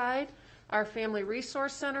to provide, our family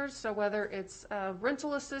resource centers, so whether it's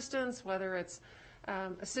rental assistance, whether it's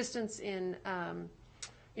assistance in,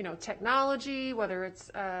 technology, whether it's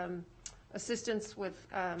assistance with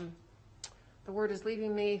the word is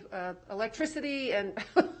leaving me, electricity and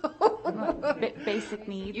basic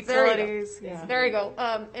needs. Utilities. There you go.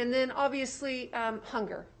 And then obviously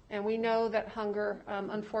hunger. And we know that hunger,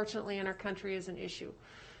 unfortunately, in our country is an issue.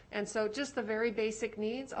 And so just the very basic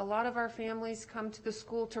needs, a lot of our families come to the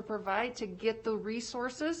school to provide, to get the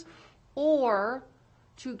resources, or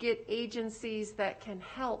to get agencies that can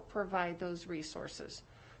help provide those resources.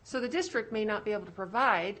 So the district may not be able to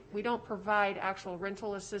provide. We don't provide actual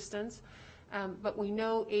rental assistance. But we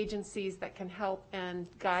know agencies that can help and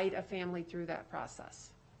guide a family through that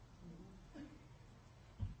process.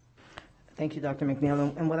 Thank you, Dr.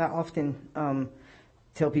 McNeil. And what I often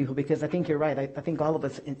tell people, because I think you're right, I think all of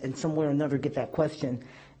us in some way or another get that question,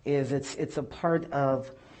 is it's a part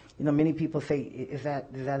of, many people say, is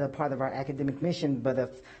that a part of our academic mission? But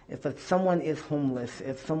if someone is homeless,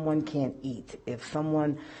 if someone can't eat, if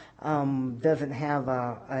someone doesn't have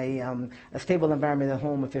a stable environment at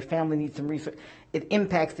home, if their family needs some research, it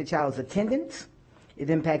impacts the child's attendance, it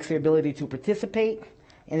impacts their ability to participate,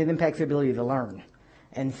 and it impacts their ability to learn.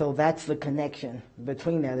 And so that's the connection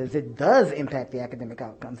between that, is it does impact the academic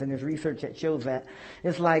outcomes. And there's research that shows that.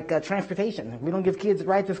 It's like transportation. If we don't give kids a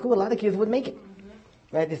ride to school, a lot of kids wouldn't make it.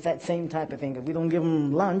 Right? It's that same type of thing. If we don't give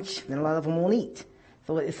them lunch, then a lot of them won't eat.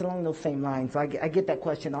 So it's along those same lines. So I get that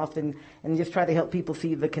question often and just try to help people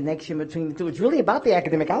see the connection between the two. It's really about the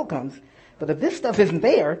academic outcomes. But if this stuff isn't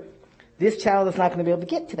there, this child is not going to be able to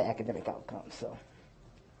get to the academic outcomes. So.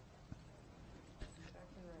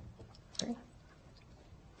 Okay.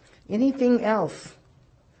 Anything else?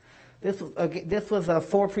 This was a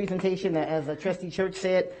full presentation, as Trustee Church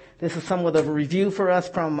said. This is somewhat of a review for us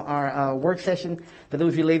from our work session, but it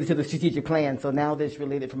was related to the strategic plan. So now this is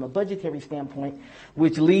related from a budgetary standpoint,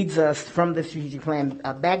 which leads us from the strategic plan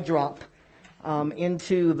backdrop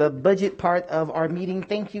into the budget part of our meeting.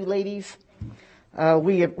 Thank you, ladies.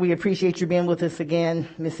 We appreciate you being with us again,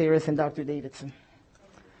 Ms. Harris and Dr. Davidson.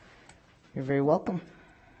 You're very welcome.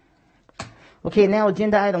 Okay, now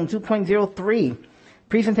agenda item 2.03.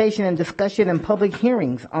 Presentation and discussion and public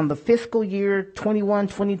hearings on the fiscal year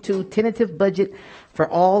 21-22 tentative budget for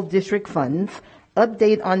all district funds,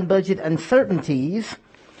 update on budget uncertainties,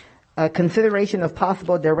 consideration of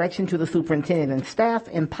possible direction to the superintendent and staff,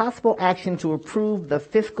 and possible action to approve the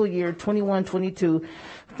fiscal year 21-22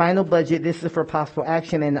 final budget. This is for possible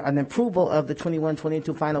action, and an approval of the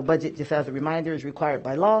 21-22 final budget, just as a reminder, is required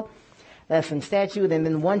by law. That's in statute. And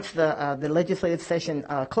then once the legislative session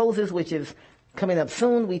closes, which is coming up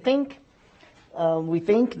soon, we think,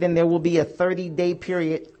 then there will be a 30-day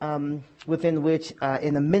period within which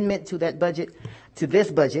an amendment to that budget, to this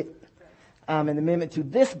budget, an amendment to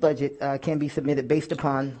this budget can be submitted based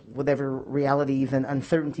upon whatever realities and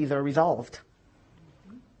uncertainties are resolved.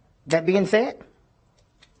 That being said,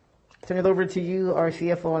 turn it over to you, our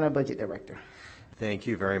CFO and our budget director. Thank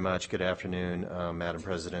you very much. Good afternoon, Madam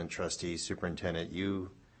President, Trustees, Superintendent. You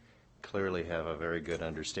clearly have a very good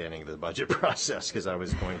understanding of the budget process, because I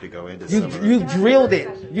was going to go into some of You've drilled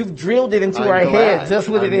it. You've drilled it into our heads. That's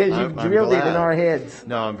what it is. You've drilled it in our heads.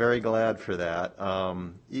 No, I'm very glad for that.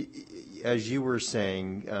 As you were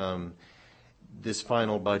saying, this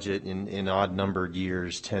final budget in odd-numbered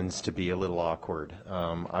years tends to be a little awkward.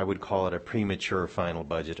 I would call it a premature final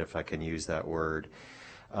budget, if I can use that word.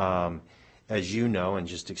 As you know, and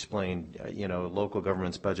just explained, local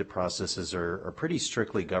government's budget processes are pretty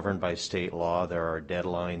strictly governed by state law. There are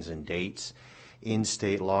deadlines and dates in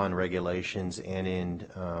state law and regulations, and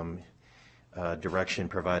in direction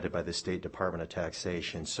provided by the State Department of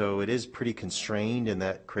Taxation. So it is pretty constrained, and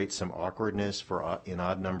that creates some awkwardness for in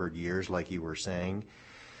odd-numbered years, like you were saying.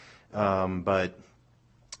 But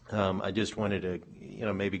I just wanted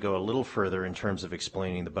to, maybe go a little further in terms of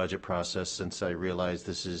explaining the budget process, since I realize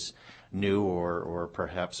this is new or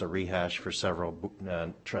perhaps a rehash for several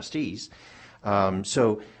trustees.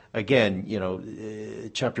 So again,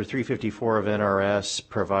 Chapter 354 of NRS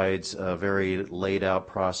provides a very laid out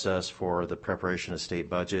process for the preparation of state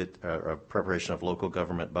budget, preparation of local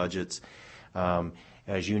government budgets.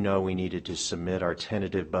 As you know, we needed to submit our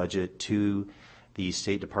tentative budget to the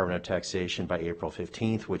State Department of Taxation by April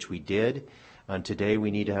 15th, which we did. And today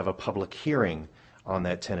we need to have a public hearing on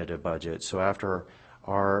that tentative budget. So after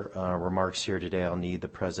our remarks here today, I'll need the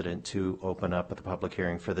President to open up the public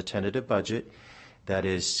hearing for the tentative budget that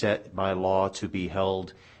is set by law to be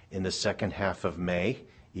held in the second half of May,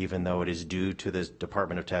 even though it is due to the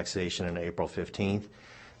Department of Taxation on April 15th.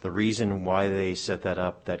 The reason why they set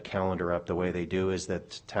that calendar up the way they do is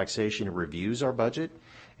that taxation reviews our budget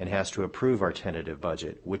and has to approve our tentative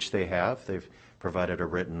budget, which they have. They've provided a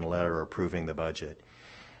written letter approving the budget.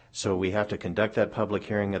 So we have to conduct that public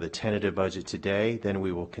hearing of the tentative budget today. Then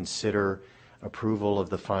we will consider approval of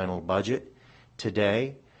the final budget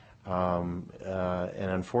today. And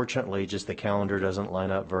unfortunately, just the calendar doesn't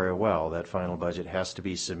line up very well. That final budget has to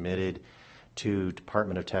be submitted to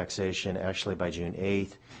Department of Taxation actually by June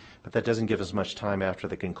 8th. But that doesn't give us much time after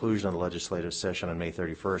the conclusion of the legislative session on May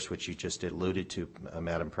 31st, which you just alluded to,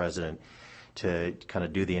 Madam President, to kind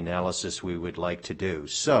of do the analysis we would like to do.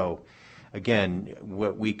 So again,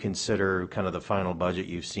 what we consider kind of the final budget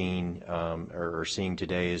you've seen or are seeing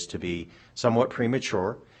today is to be somewhat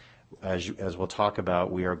premature. As we'll talk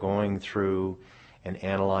about, we are going through and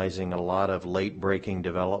analyzing a lot of late-breaking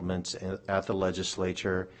developments at the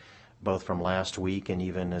legislature, both from last week and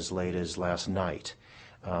even as late as last night.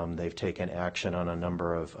 They've taken action on a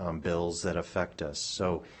number of bills that affect us.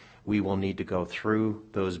 So we will need to go through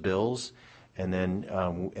those bills. And then,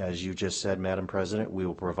 as you just said, Madam President, we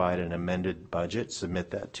will provide an amended budget,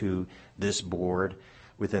 submit that to this board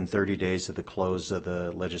within 30 days of the close of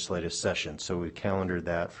the legislative session. So we calendared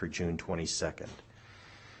that for June 22nd.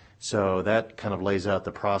 So that kind of lays out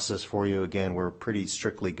the process for you. Again, we're pretty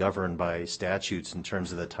strictly governed by statutes in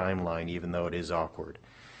terms of the timeline, even though it is awkward.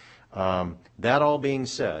 That all being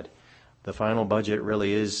said, the final budget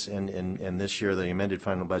really is, and this year the amended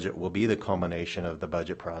final budget will be the culmination of the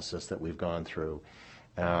budget process that we've gone through.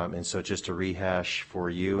 And so just to rehash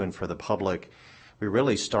for you and for the public, we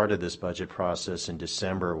really started this budget process in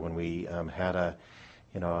December when we had a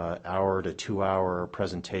hour to 2 hour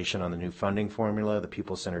presentation on the new funding formula, the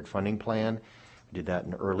people-centered funding plan. We did that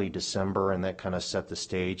in early December, and that kind of set the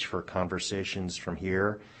stage for conversations from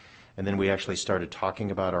here. And then we actually started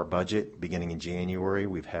talking about our budget beginning in January.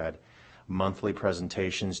 We've had monthly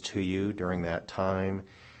presentations to you during that time.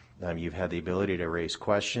 You've had the ability to raise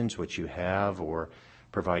questions, which you have, or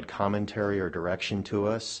provide commentary or direction to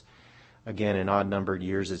us. Again, in odd-numbered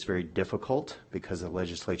years, it's very difficult because the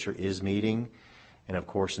legislature is meeting. And of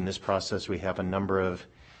course, in this process, we have a number of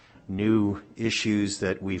new issues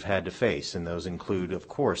that we've had to face. And those include, of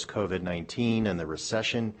course, COVID-19 and the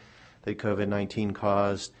recession that COVID-19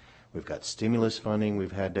 caused. We've got stimulus funding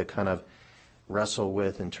we've had to kind of wrestle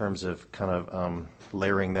with in terms of kind of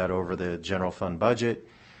layering that over the general fund budget.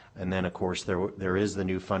 And then, of course, there is the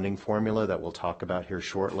new funding formula that we'll talk about here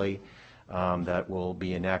shortly that will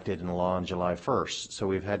be enacted in law on July 1st. So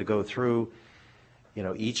we've had to go through,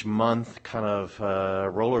 each month kind of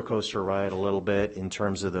roller coaster ride a little bit in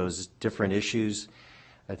terms of those different issues.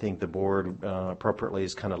 I think the board appropriately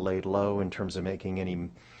is kind of laid low in terms of making any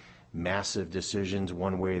massive decisions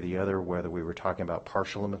one way or the other, whether we were talking about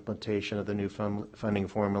partial implementation of the new funding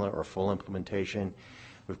formula or full implementation.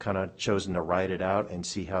 We've kind of chosen to ride it out and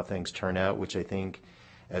see how things turn out, which I think,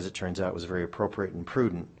 as it turns out, was very appropriate and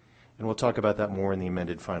prudent. And we'll talk about that more in the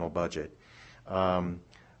amended final budget.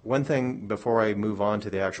 One thing before I move on to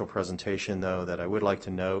the actual presentation, though, that I would like to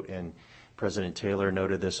note, and President Taylor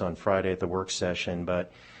noted this on Friday at the work session,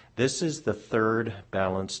 but this is the third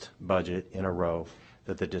balanced budget in a row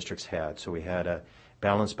that the district's had. So we had a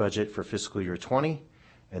balanced budget for fiscal year 20,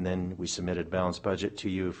 and then we submitted a balanced budget to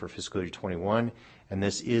you for fiscal year 21. And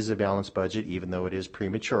this is a balanced budget, even though it is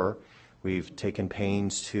premature. We've taken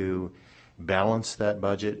pains to balance that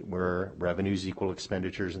budget where revenues equal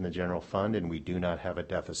expenditures in the general fund, and we do not have a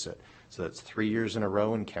deficit. So that's 3 years in a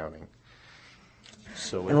row and counting.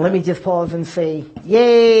 So and let me just pause and say,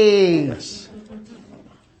 yay! Yes.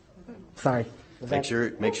 Sorry. Makes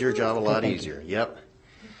your job a lot easier. Yep.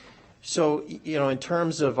 So, in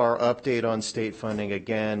terms of our update on state funding,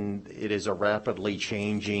 again, it is a rapidly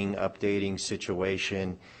changing, updating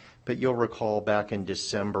situation. But you'll recall back in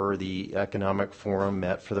December, the Economic Forum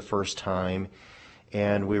met for the first time,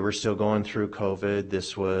 and we were still going through COVID.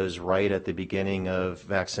 This was right at the beginning of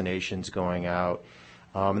vaccinations going out.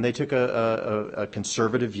 And they took a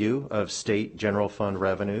conservative view of state general fund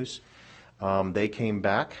revenues. They came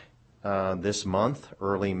back this month,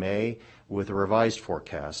 early May, with a revised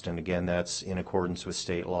forecast, and again, that's in accordance with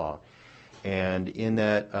state law. And in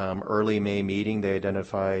that early May meeting, they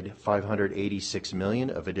identified $586 million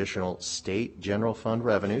of additional state general fund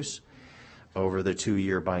revenues over the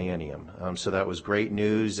 2-year biennium. So that was great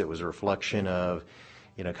news. It was a reflection of,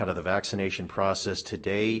 kind of the vaccination process to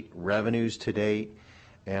date, revenues to date,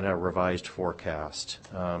 and a revised forecast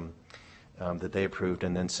that they approved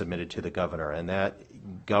and then submitted to the governor. And that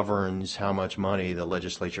governs how much money the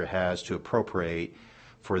legislature has to appropriate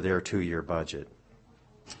for their 2-year budget.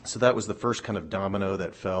 So that was the first kind of domino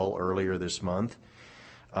that fell earlier this month.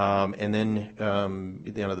 And then,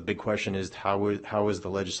 the big question is how is the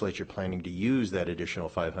legislature planning to use that additional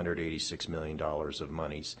 $586 million of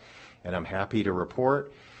monies? And I'm happy to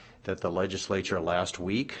report that the legislature last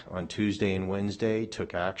week on Tuesday and Wednesday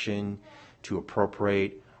took action to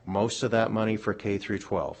appropriate most of that money for K through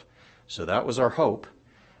 12. So that was our hope,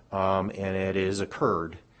 and it has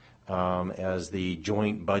occurred as the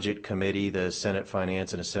Joint Budget Committee, the Senate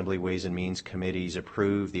Finance and Assembly Ways and Means Committees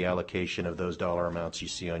approved the allocation of those dollar amounts you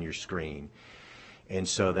see on your screen. And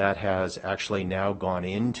so that has actually now gone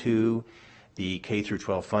into the K through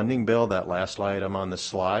 12 funding bill, that last item on the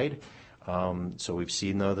slide. So we've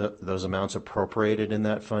seen those amounts appropriated in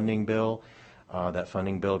that funding bill. That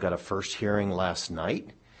funding bill got a first hearing last night,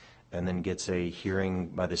 and then gets a hearing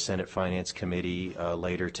by the Senate Finance Committee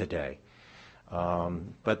later today.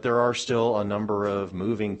 But there are still a number of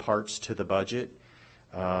moving parts to the budget.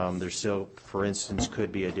 There still, for instance,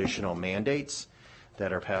 could be additional mandates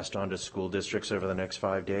that are passed on to school districts over the next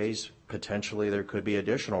 5 days. Potentially there could be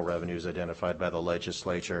additional revenues identified by the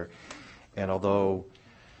legislature. And although,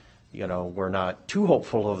 we're not too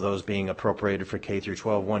hopeful of those being appropriated for K through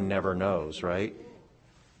 12, one never knows, right?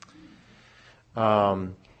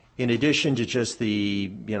 In addition to just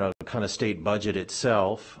the, kind of state budget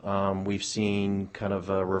itself, we've seen kind of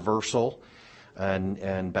a reversal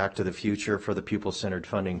and back to the future for the pupil-centered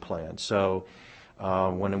funding plan. So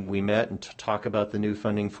when we met and talk about the new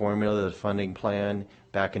funding formula, the funding plan,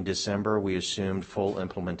 back in December, we assumed full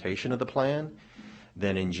implementation of the plan.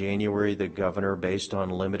 Then in January, the governor, based on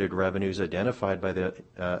limited revenues identified by the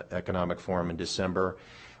Economic Forum in December,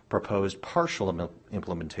 proposed partial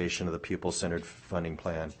implementation of the pupil-centered funding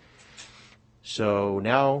plan. So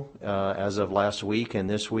now, as of last week and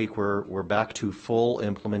this week, we're back to full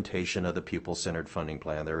implementation of the pupil-centered funding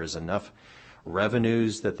plan. There is enough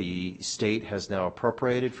revenues that the state has now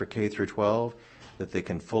appropriated for K through 12 that they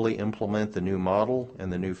can fully implement the new model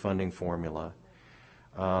and the new funding formula.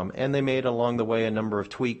 And they made along the way a number of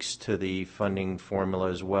tweaks to the funding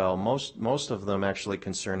formula as well, most of them actually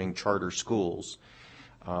concerning charter schools.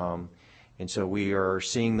 And so we are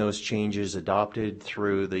seeing those changes adopted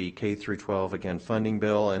through the K through 12, again, funding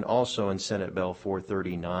bill, and also in Senate Bill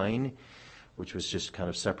 439, which was just kind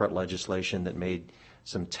of separate legislation that made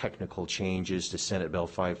some technical changes to Senate Bill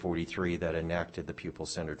 543 that enacted the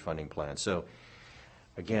pupil-centered funding plan. So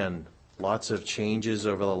again, lots of changes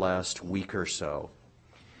over the last week or so.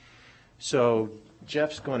 So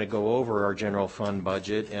Jeff's going to go over our general fund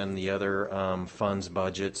budget and the other funds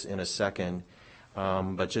budgets in a second,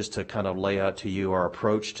 but just to kind of lay out to you our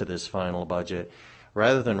approach to this final budget,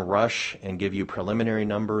 rather than rush and give you preliminary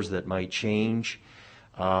numbers that might change,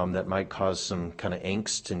 that might cause some kind of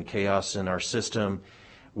angst and chaos in our system,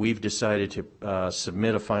 we've decided to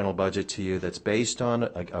submit a final budget to you that's based on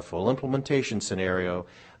a full implementation scenario,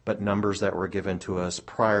 but numbers that were given to us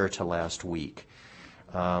prior to last week.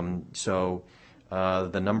 So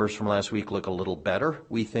the numbers from last week look a little better,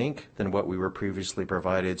 we think, than what we were previously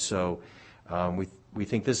provided. So we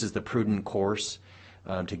think this is the prudent course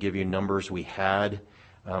to give you numbers we had.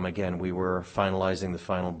 Again, we were finalizing the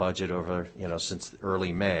final budget over, since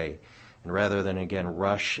early May. And rather than, again,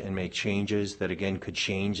 rush and make changes that, again, could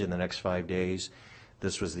change in the next 5 days,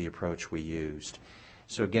 this was the approach we used.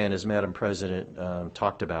 So, again, as Madam President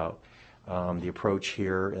talked about, the approach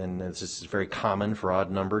here, and this is very common for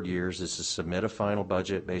odd-numbered years, is to submit a final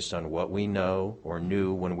budget based on what we know or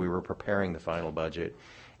knew when we were preparing the final budget,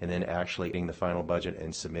 and then actually getting the final budget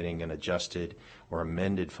and submitting an adjusted or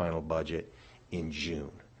amended final budget in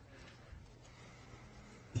June.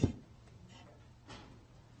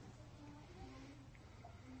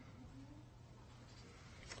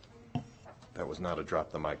 That was not a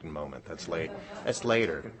drop the mic moment. That's late. That's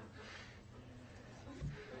later.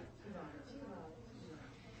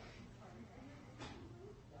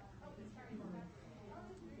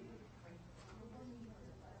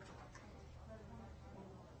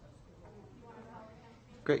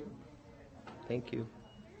 Great. Thank you.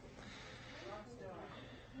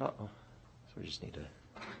 Uh-oh. So we just need to...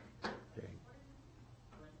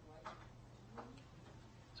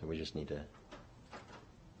 So we just need to...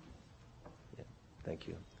 Yeah, thank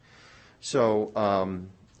you. So,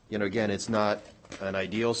 again, it's not an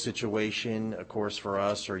ideal situation, of course, for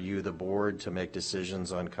us or you, the board, to make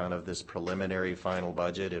decisions on kind of this preliminary final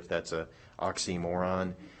budget, if that's a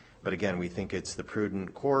oxymoron. But again, we think it's the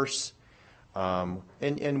prudent course.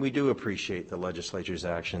 And we do appreciate the legislature's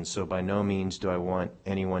actions, so by no means do I want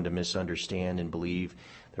anyone to misunderstand and believe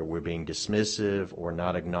that we're being dismissive or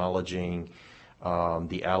not acknowledging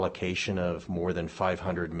the allocation of more than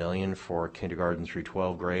 $500 million for kindergarten through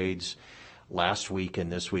 12 grades last week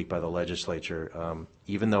and this week by the legislature.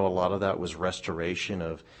 Even though a lot of that was restoration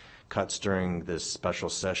of cuts during this special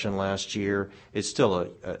session last year, it's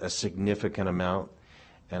still a significant amount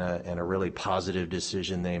and a really positive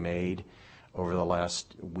decision they made over the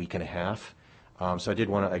last week and a half. So I did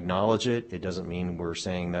want to acknowledge it. It doesn't mean we're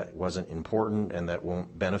saying that wasn't important and that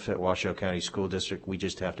won't benefit Washoe County School District. We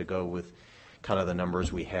just have to go with kind of the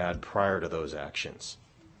numbers we had prior to those actions.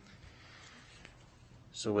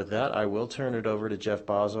 So with that, I will turn it over to Jeff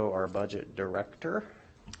Bozzo, our budget director,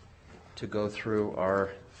 to go through our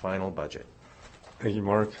final budget. Thank you,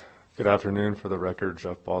 Mark. Good afternoon. For the record,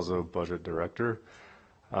 Jeff Bozzo, budget director.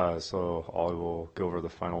 So I will go over the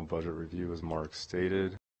final budget review as Mark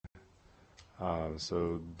stated.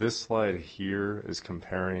 So this slide here is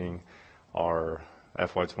comparing our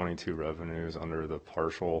FY22 revenues under the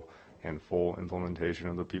partial and full implementation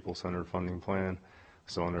of the people-centered funding plan.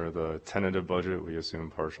 So under the tentative budget, we assume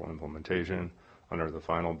partial implementation. Under the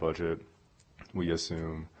final budget, we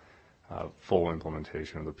assume full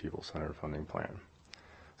implementation of the people-centered funding plan.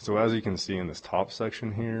 So as you can see in this top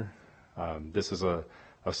section here, this is a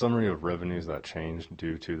summary of revenues that changed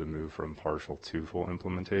due to the move from partial to full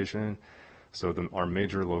implementation. So our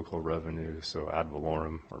major local revenues, so ad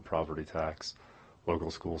valorem or property tax,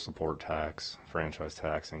 local school support tax, franchise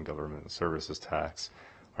tax, and government services tax,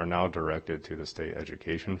 are now directed to the state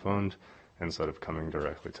education fund instead of coming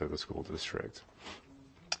directly to the school district.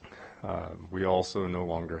 We also no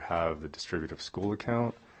longer have the distributive school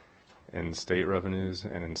account in state revenues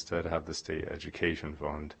and instead have the state education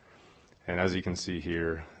fund. And as you can see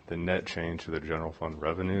here, the net change to the general fund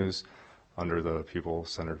revenues under the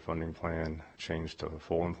people-centered funding plan changed to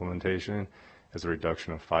full implementation is a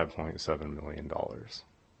reduction of $5.7 million.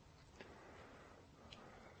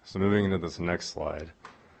 So moving into this next slide,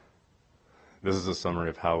 this is a summary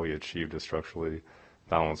of how we achieved a structurally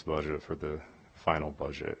balanced budget for the final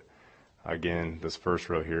budget. Again, this first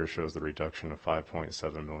row here shows the reduction of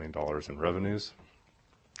 $5.7 million in revenues.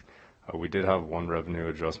 We did have one revenue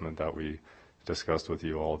adjustment that we discussed with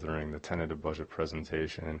you all during the tentative budget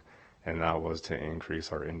presentation, and that was to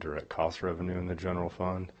increase our indirect cost revenue in the general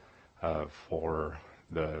fund for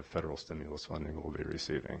the federal stimulus funding we'll be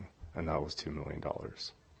receiving, and that was $2 million.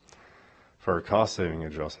 For our cost-saving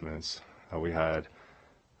adjustments, we had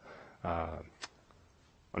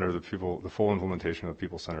under the full implementation of the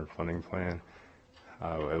people-centered funding plan,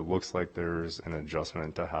 it looks like there's an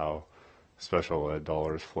adjustment to how special ed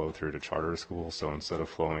dollars flow through to charter schools. So instead of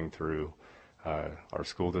flowing through our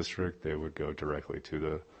school district, they would go directly to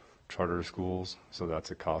the charter schools. So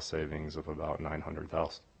that's a cost savings of about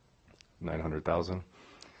 $900,000.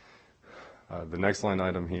 The next line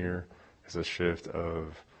item here is a shift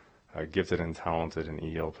of gifted and talented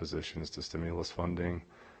and EL positions to stimulus funding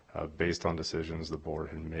based on decisions the board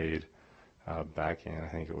had made back in, I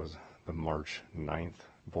think it was the March 9th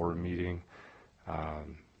board meeting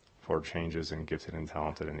for changes in gifted and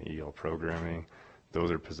talented and EL programming.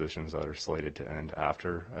 Those are positions that are slated to end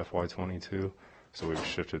after FY22, so we've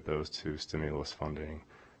shifted those to stimulus funding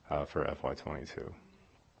for FY22.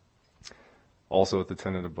 Also at the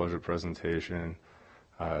tentative budget presentation,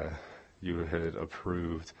 you had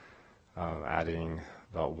approved adding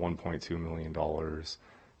about $1.2 million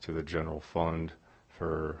to the general fund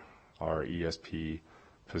for our ESP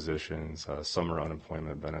positions, summer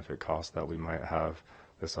unemployment benefit costs that we might have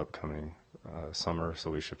this upcoming summer, so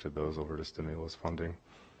we shifted those over to stimulus funding.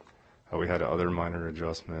 We had other minor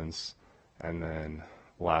adjustments, and then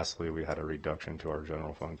lastly, we had a reduction to our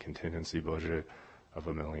general fund contingency budget of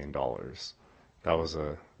 $1 million. That was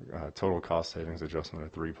a total cost savings adjustment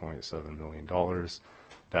of $3.7 million.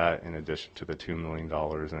 That, in addition to the $2 million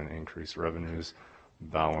in increased revenues,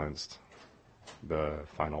 balanced the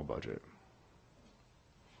final budget.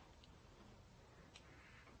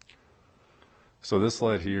 So this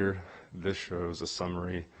slide here, this shows a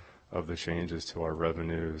summary of the changes to our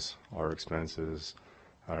revenues, our expenses,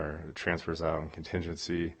 our transfers out and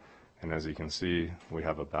contingency. And as you can see, we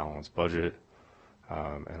have a balanced budget,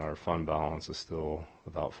 and our fund balance is still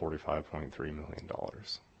about $45.3 million.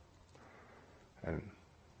 And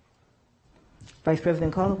Vice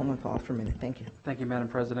President Call, I'm going to pause for a minute. Thank you. Thank you, Madam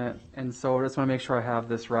President. And so I just want to make sure I have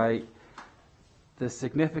this right. The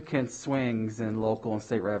significant swings in local and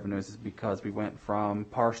state revenues is because we went from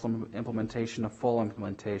partial implementation to full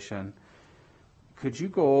implementation. Could you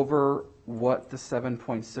go over what the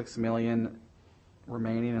 $7.6 million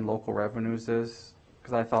remaining in local revenues is?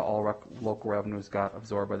 Because I thought all local revenues got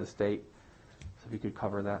absorbed by the state. So if you could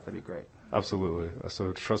cover that, that'd be great. Absolutely.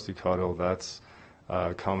 So Trustee Cottle, that's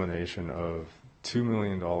a combination of $2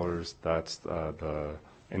 million. That's the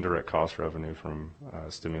indirect cost revenue from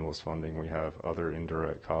stimulus funding. We have other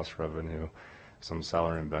indirect cost revenue, some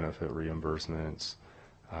salary and benefit reimbursements,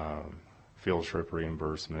 field trip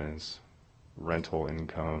reimbursements, rental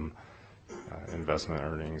income, investment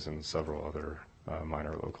earnings, and several other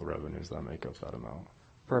minor local revenues that make up that amount.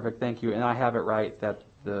 Perfect, thank you. And I have it right that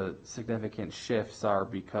the significant shifts are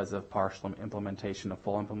because of partial implementation to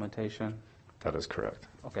full implementation? That is correct.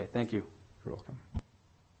 Okay, thank you. You're welcome. All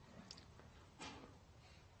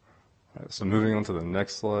right, so moving on to the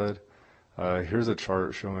next slide, here's a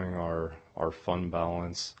chart showing our fund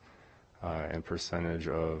balance and percentage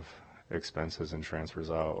of expenses and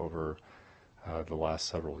transfers out over the last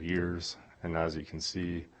several years. And as you can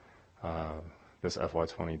see, this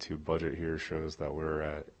FY22 budget here shows that we're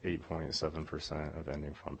at 8.7% of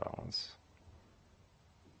ending fund balance.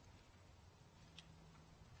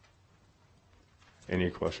 Any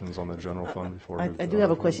questions on the general fund before we move to I do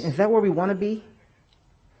have a question. Is that where we want to be?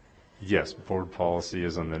 Yes, board policy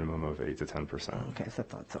is a minimum of 8 to 10%. Okay, so I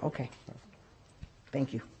thought so. Okay.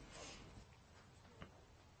 Thank you.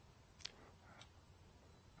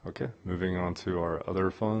 Okay, moving on to our other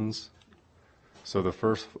funds. So the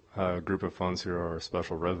first group of funds here are our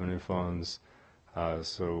special revenue funds.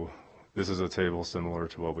 So this is a table similar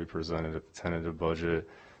to what we presented at the tentative budget.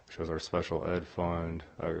 It shows our special ed fund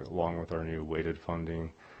along with our new weighted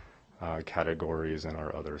funding categories and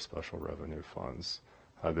our other special revenue funds.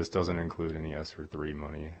 This doesn't include any ESSER 3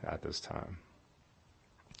 money at this time.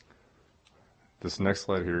 This next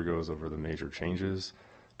slide here goes over the major changes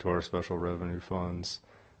to our special revenue funds.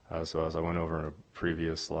 So as I went over in a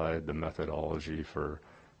previous slide, the methodology for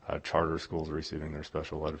charter schools receiving their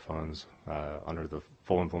special ed funds under the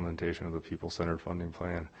full implementation of the people-centered funding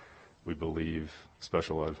plan, we believe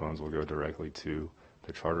special ed funds will go directly to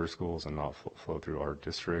the charter schools and not flow through our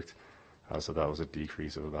district. So that was a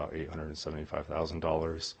decrease of about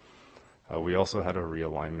 $875,000. We also had a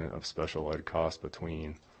realignment of special ed costs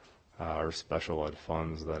between our special ed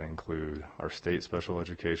funds that include our state special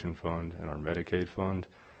education fund and our Medicaid fund.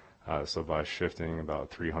 So by shifting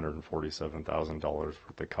about $347,000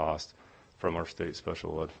 worth of cost from our state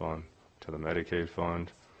special ed fund to the Medicaid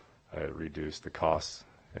fund, it reduced the costs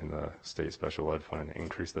in the state special ed fund and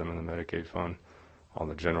increased them in the Medicaid fund. On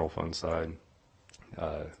the general fund side,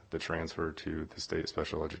 the transfer to the state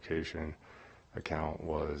special education account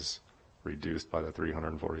was reduced by the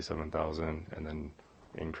 $347,000 and then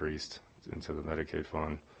increased into the Medicaid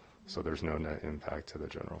fund. So there's no net impact to the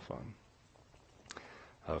general fund.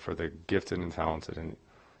 For the gifted and talented and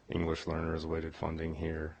English learners weighted funding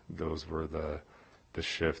here, those were the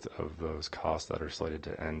shift of those costs that are slated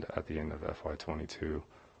to end at the end of FY22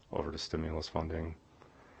 over to stimulus funding.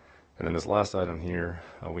 And then this last item here,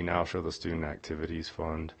 we now show the Student Activities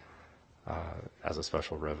Fund as a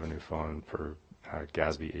special revenue fund per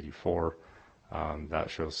GASB 84. That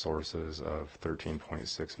shows sources of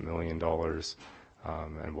 $13.6 million,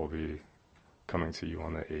 and we'll be coming to you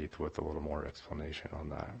on the 8th with a little more explanation on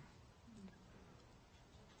that.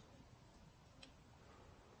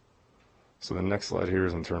 So the next slide here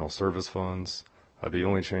is internal service funds. The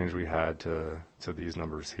only change we had to these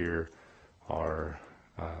numbers here are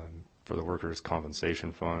for the workers'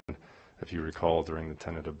 compensation fund. If you recall, during the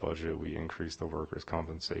tentative budget, we increased the workers'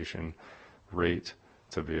 compensation rate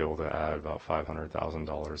to be able to add about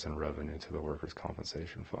 $500,000 in revenue to the workers'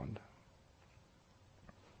 compensation fund.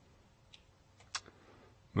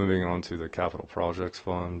 Moving on to the capital projects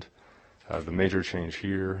fund, the major change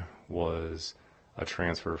here was a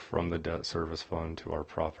transfer from the debt service fund to our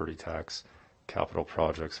property tax capital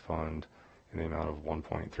projects fund in the amount of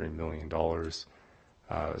 $1.3 million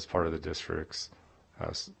as part of the district's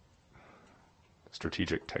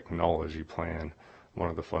strategic technology plan. One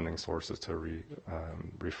of the funding sources to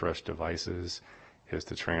refresh devices is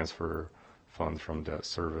to transfer funds from debt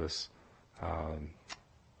service.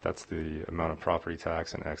 That's the amount of property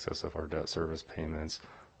tax in excess of our debt service payments,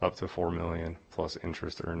 up to $4 million plus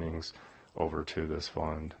interest earnings over to this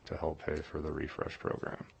fund to help pay for the refresh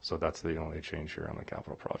program. So that's the only change here on the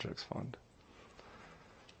capital projects fund.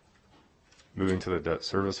 Moving to the debt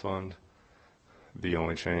service fund, the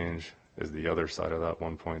only change is the other side of that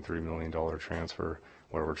 $1.3 million transfer,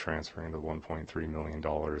 where we're transferring the $1.3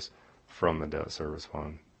 million from the debt service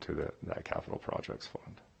fund to that capital projects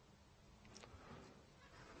fund.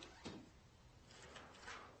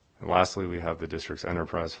 And lastly, we have the district's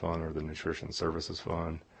enterprise fund, or the nutrition services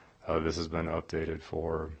fund. This has been updated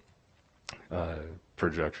for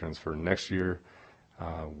projections for next year,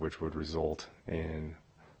 which would result in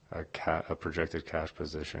a projected cash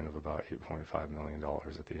position of about $8.5 million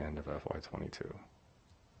at the end of FY22.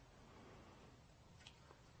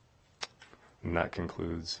 And that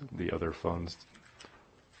concludes the other funds.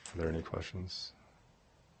 Are there any questions?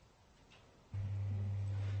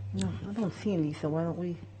 No, I don't see any, so why don't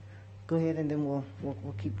we go ahead and then we'll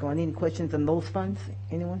keep going. Any questions on those funds?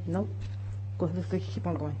 Anyone? No? Go ahead, let's keep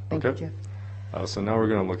on going. Thank you, Jeff. So now we're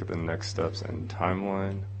going to look at the next steps and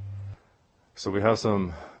timeline. So we have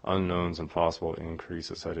some unknowns and possible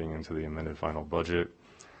increases heading into the amended final budget.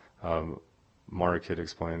 Mark had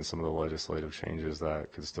explained some of the legislative changes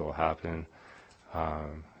that could still happen,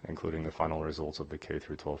 including the final results of the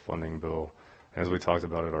K-12 funding bill. As we talked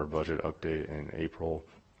about at our budget update in April,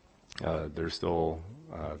 there's still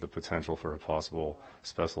the potential for a possible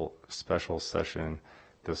special session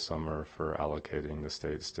this summer for allocating the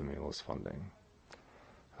state stimulus funding.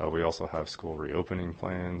 We also have school reopening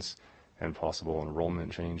plans and possible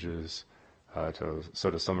enrollment changes. So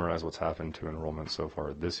to summarize what's happened to enrollment so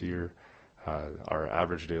far this year, our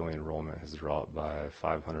average daily enrollment has dropped by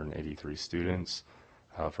 583 students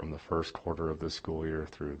from the first quarter of this school year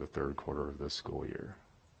through the third quarter of this school year.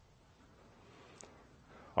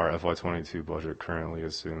 Our FY22 budget currently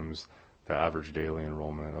assumes the average daily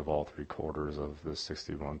enrollment of all three quarters of the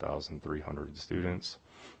 61,300 students.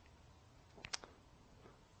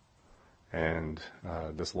 And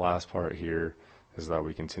this last part here is that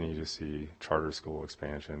we continue to see charter school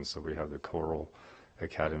expansion. So we have the Coral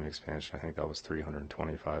Academy expansion. I think that was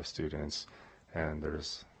 325 students, and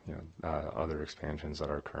there's other expansions at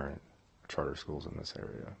our current charter schools in this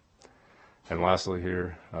area. And lastly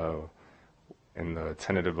here, in the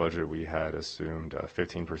tentative budget, we had assumed a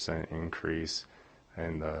 15% increase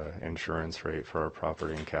in the insurance rate for our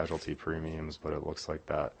property and casualty premiums, but it looks like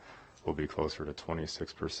that will be closer to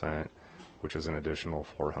 26%, which is an additional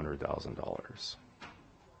 $400,000.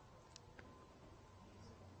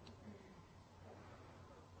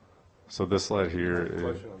 So this slide here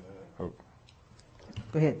is... Oh.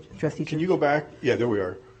 Go ahead, Trustee. Can you go back? Yeah, there we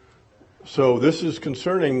are. So this is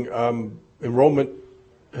concerning enrollment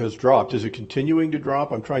has dropped. Is it continuing to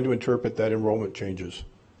drop? I'm trying to interpret that enrollment changes.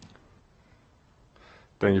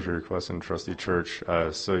 Thank you for your question, Trustee Church.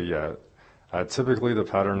 Typically the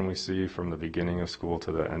pattern we see from the beginning of school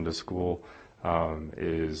to the end of school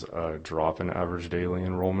is a drop in average daily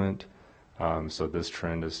enrollment. So this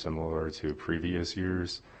trend is similar to previous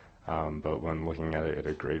years, but when looking at it at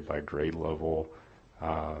a grade by grade level,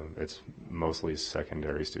 It's mostly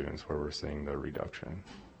secondary students where we're seeing the reduction.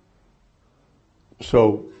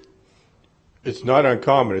 So it's not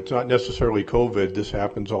uncommon. It's not necessarily COVID. This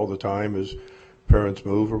happens all the time as parents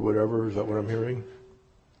move or whatever. Is that what I'm hearing?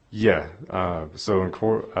 Yeah. So in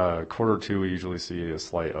quarter two, we usually see a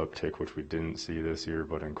slight uptick, which we didn't see this year,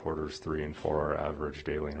 but in quarters 3 and 4, our average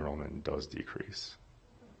daily enrollment does decrease.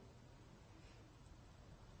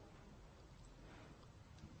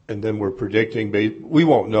 And then we're predicting, we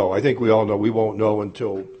won't know. I think we all know we won't know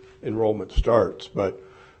until enrollment starts, but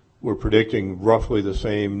we're predicting roughly the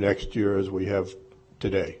same next year as we have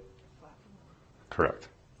today. Correct.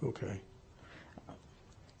 Okay.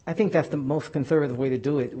 I think that's the most conservative way to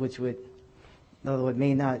do it, which would, although it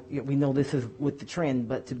may not, we know this is with the trend,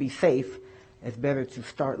 but to be safe, it's better to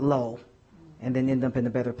start low and then end up in a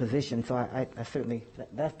better position. So I certainly,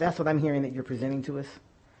 that's what I'm hearing that you're presenting to us.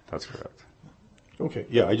 That's correct. Okay.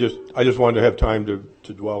 Yeah, I just wanted to have time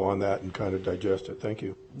to dwell on that and kind of digest it. Thank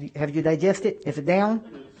you. Have you digested? Is it down?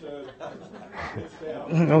 It's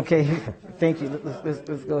down. Okay. Thank you.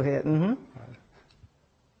 Let's go ahead. Mm-hmm.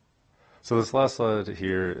 So this last slide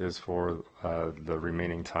here is for the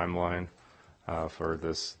remaining timeline for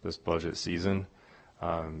this budget season.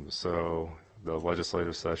 So the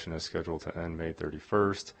legislative session is scheduled to end May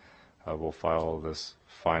 31st. We'll file this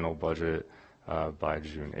final budget by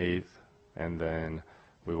June 8th, and then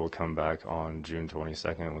we will come back on June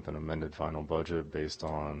 22nd with an amended final budget based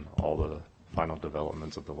on all the final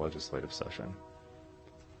developments of the legislative session.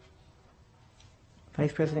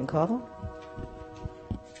 Vice President Caudill?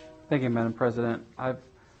 Thank you, Madam President. I've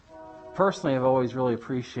personally have always really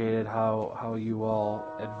appreciated how you all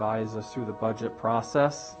advise us through the budget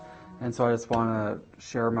process, and so I just want to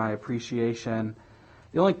share my appreciation.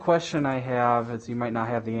 The only question I have is, you might not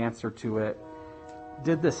have the answer to it,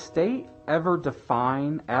 did the state ever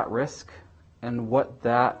define at risk and what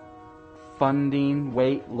that funding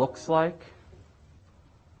weight looks like?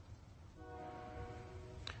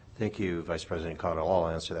 Thank you, Vice President Caudill. I'll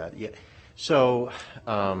answer that. Yeah. So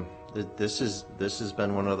this has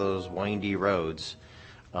been one of those windy roads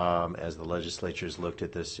as the legislatures looked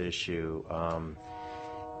at this issue.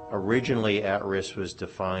 Originally, at-risk was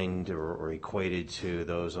defined or equated to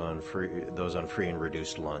those on free and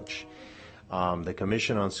reduced lunch. The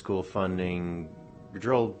Commission on School Funding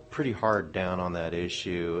drilled pretty hard down on that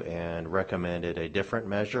issue and recommended a different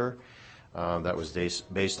measure that was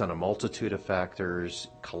based on a multitude of factors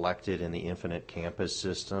collected in the Infinite Campus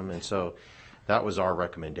system. And so that was our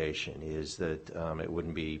recommendation, is that it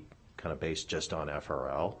wouldn't be kind of based just on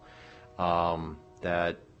FRL.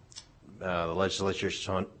 That the legislature's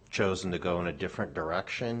chosen to go in a different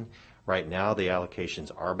direction. Right now, the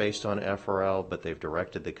allocations are based on FRL, but they've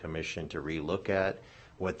directed the Commission to relook at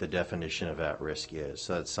what the definition of at-risk is.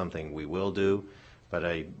 So that's something we will do, but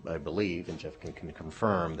I believe, and Jeff can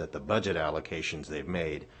confirm, that the budget allocations they've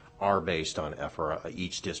made are based on FRL,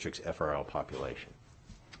 each district's FRL population.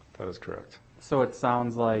 That is correct. So it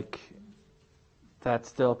sounds like that's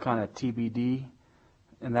still kind of TBD,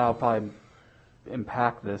 and that'll probably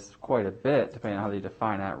impact this quite a bit, depending on how they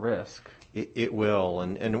define at risk. It will,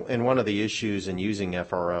 and one of the issues in using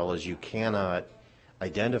FRL is you cannot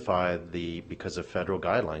identify because of federal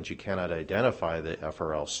guidelines, you cannot identify the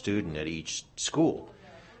FRL student at each school.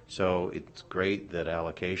 So it's great that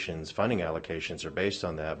funding allocations are based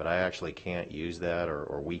on that, but I actually can't use that,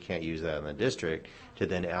 or we can't use that in the district to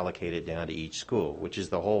then allocate it down to each school, which is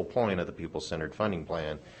the whole point of the People-Centered Funding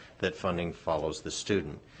Plan, that funding follows the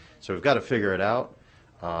student. So we've got to figure it out.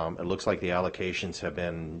 It looks like the allocations have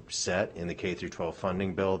been set in the K-12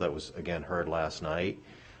 funding bill that was, again, heard last night,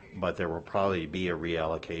 but there will probably be a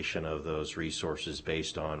reallocation of those resources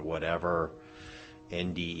based on whatever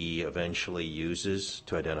NDE eventually uses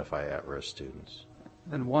to identify at-risk students.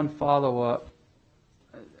 Then one follow-up,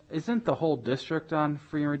 isn't the whole district on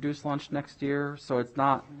free and reduced lunch next year? So it's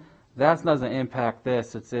not, that doesn't impact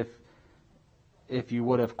this, it's if you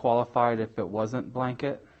would have qualified if it wasn't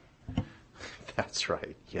blanket? That's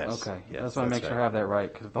right, yes. Okay, yes, I just want to make sure right. I have that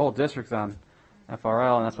right, because the whole district's on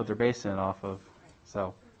FRL, and that's what they're basing it off of.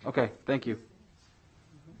 So, okay, thank you.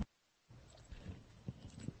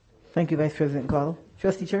 Thank you, Vice President Caudill.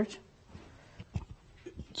 Trustee Church?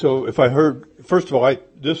 So if I heard, first of all,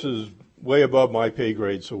 this is way above my pay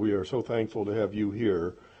grade, so we are so thankful to have you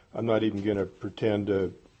here. I'm not even going to pretend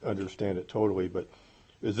to understand it totally, but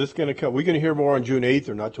is this going to come? Are we going to hear more on June 8th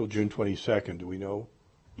or not till June 22nd? Do we know?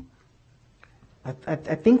 I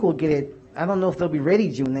think we'll get it. I don't know if they'll be ready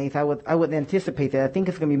June 8th. I would anticipate that. I think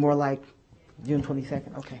it's going to be more like June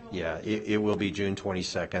 22nd, okay. Yeah, it will be June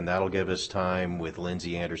 22nd. That'll give us time, with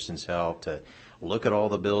Lindsay Anderson's help, to look at all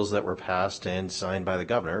the bills that were passed and signed by the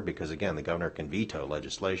governor, because again, the governor can veto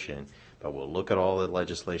legislation, but we'll look at all the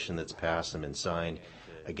legislation that's passed and been signed,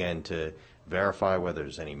 again, to verify whether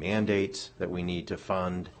there's any mandates that we need to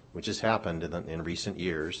fund, which has happened in recent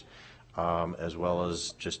years, as well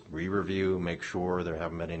as just re-review, make sure there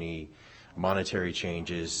haven't been any monetary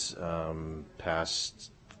changes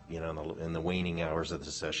past, in the waning hours of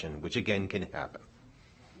the session, which again can happen.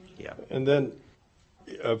 Yeah. And then,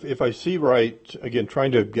 if I see right, again,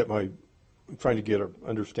 trying to get an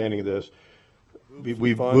understanding of this,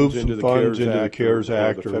 we've moved some funds into the CARES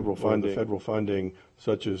Act or the federal funding,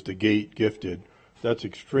 such as the GATE gifted. That's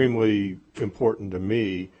extremely important to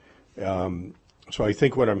me. So I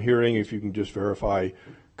think what I'm hearing, if you can just verify,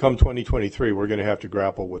 come 2023, we're going to have to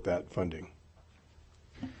grapple with that funding.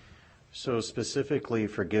 So specifically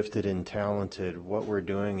for gifted and talented, what we're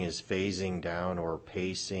doing is phasing down or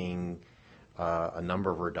pacing a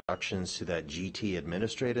number of reductions to that GT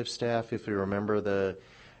administrative staff. If you remember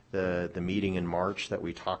the meeting in March that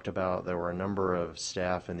we talked about, there were a number of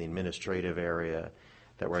staff in the administrative area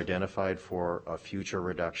that were identified for a future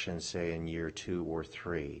reduction, say in year 2 or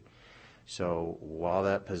 3. So while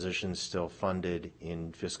that position's still funded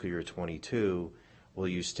in fiscal year 22, we'll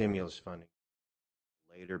use stimulus funding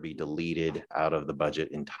later be deleted out of the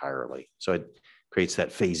budget entirely. So it creates that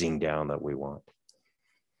phasing down that we want.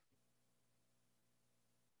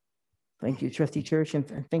 Thank you, Trustee Church,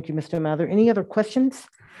 and thank you, Mr. Mather. Any other questions,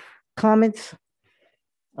 comments?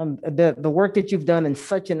 The work that you've done in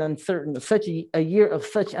such a year of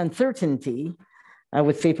such uncertainty, I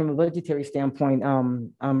would say from a budgetary standpoint,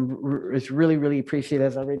 is really, really appreciated,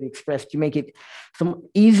 as I already expressed. You make it some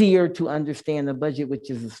easier to understand the budget, which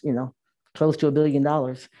is, close to $1 billion.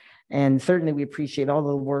 And certainly we appreciate all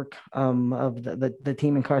the work of the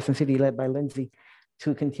team in Carson City led by Lindsay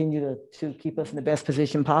to continue to keep us in the best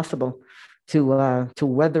position possible to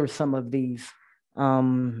weather some of these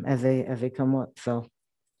as they come up. So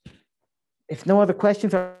if no other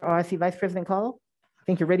questions, I see Vice President Calo. I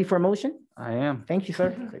think you're ready for a motion. I am. Thank you,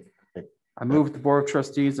 sir. I move the Board of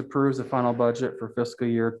Trustees approves the final budget for fiscal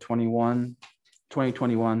year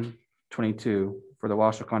 2021-22 for the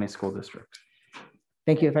Washoe County School District.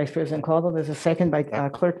 Thank you, Vice President Caldwell. There's a second by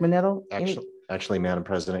Clerk Manetto. Actually, Madam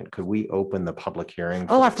President, could we open the public hearing?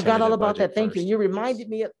 Oh, I forgot all about that. Thank you. You reminded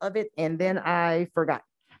me of it, and then I forgot.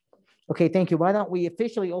 Okay, thank you. Why don't we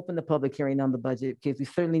officially open the public hearing on the budget, because we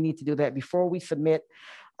certainly need to do that before we submit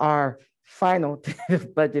our final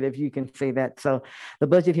budget, if you can say that. So the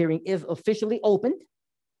budget hearing is officially opened.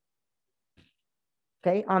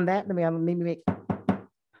 Okay, on that, let me make,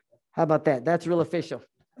 how about that? That's real official.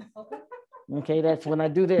 Okay, that's when I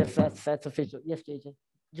do this, that's official. Yes, JJ.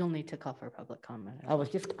 You'll need to call for public comment. I was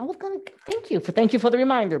gonna, thank you for the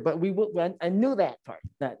reminder, but I knew that part.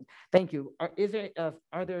 Thank you. Are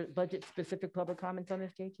there budget specific public comments on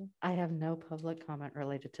this, JJ? I have no public comment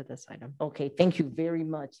related to this item. Okay, thank you very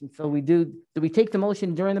much. And so do we take the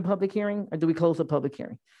motion during the public hearing, or do we close the public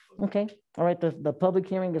hearing? Okay, all right, the public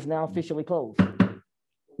hearing is now officially closed.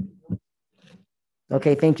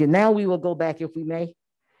 Okay, thank you. Now we will go back, if we may,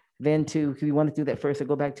 then do we want to do that first or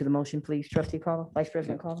go back to the motion, please? Trustee Caldwell, Vice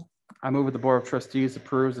President Caldwell. I move that the Board of Trustees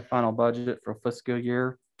approves the final budget for fiscal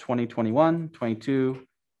year 2021-22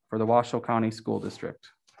 for the Washoe County School District.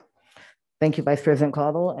 Thank you, Vice President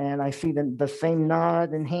Caldwell. And I see the same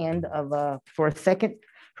nod in hand for a second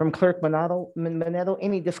from Clerk Manetto.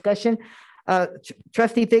 Any discussion?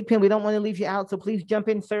 Trustee Thigpen, we don't want to leave you out, so please jump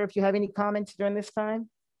in, sir, if you have any comments during this time.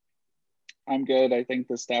 I'm good. I think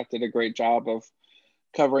the staff did a great job of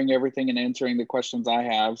covering everything and answering the questions I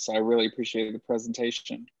have. So I really appreciate the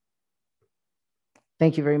presentation.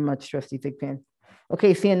 Thank you very much, Trustee Thigpen.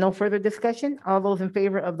 Okay, seeing no further discussion, all those in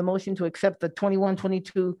favor of the motion to accept the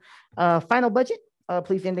 21-22 final budget,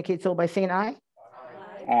 please indicate so by saying aye.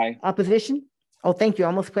 Aye. Opposition? Oh, thank you. I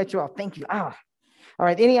almost cut you off. Thank you. All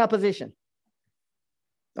right, any opposition?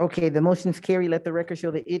 Okay, the motion's carried. Let the record show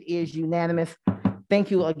that it is unanimous. Thank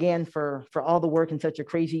you again for all the work in such a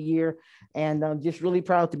crazy year. And I'm just really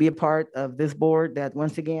proud to be a part of this board that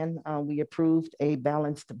once again, we approved a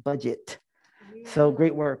balanced budget. So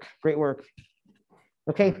great work, great work.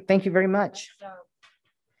 Okay, thank you very much.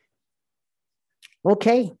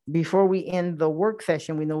 Okay, before we end the work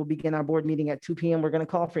session, we know we'll begin our board meeting at 2 p.m. We're gonna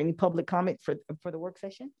call for any public comment for the work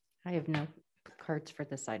session. I have no cards for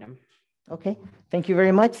this item. Okay, thank you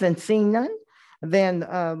very much. Then seeing none, then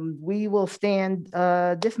we will stand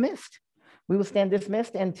dismissed. We will stand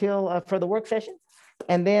dismissed until for the work session.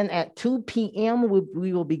 And then at 2 p.m.,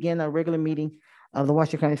 we will begin our regular meeting of the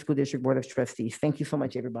Washington County School District Board of Trustees. Thank you so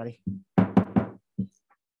much, everybody.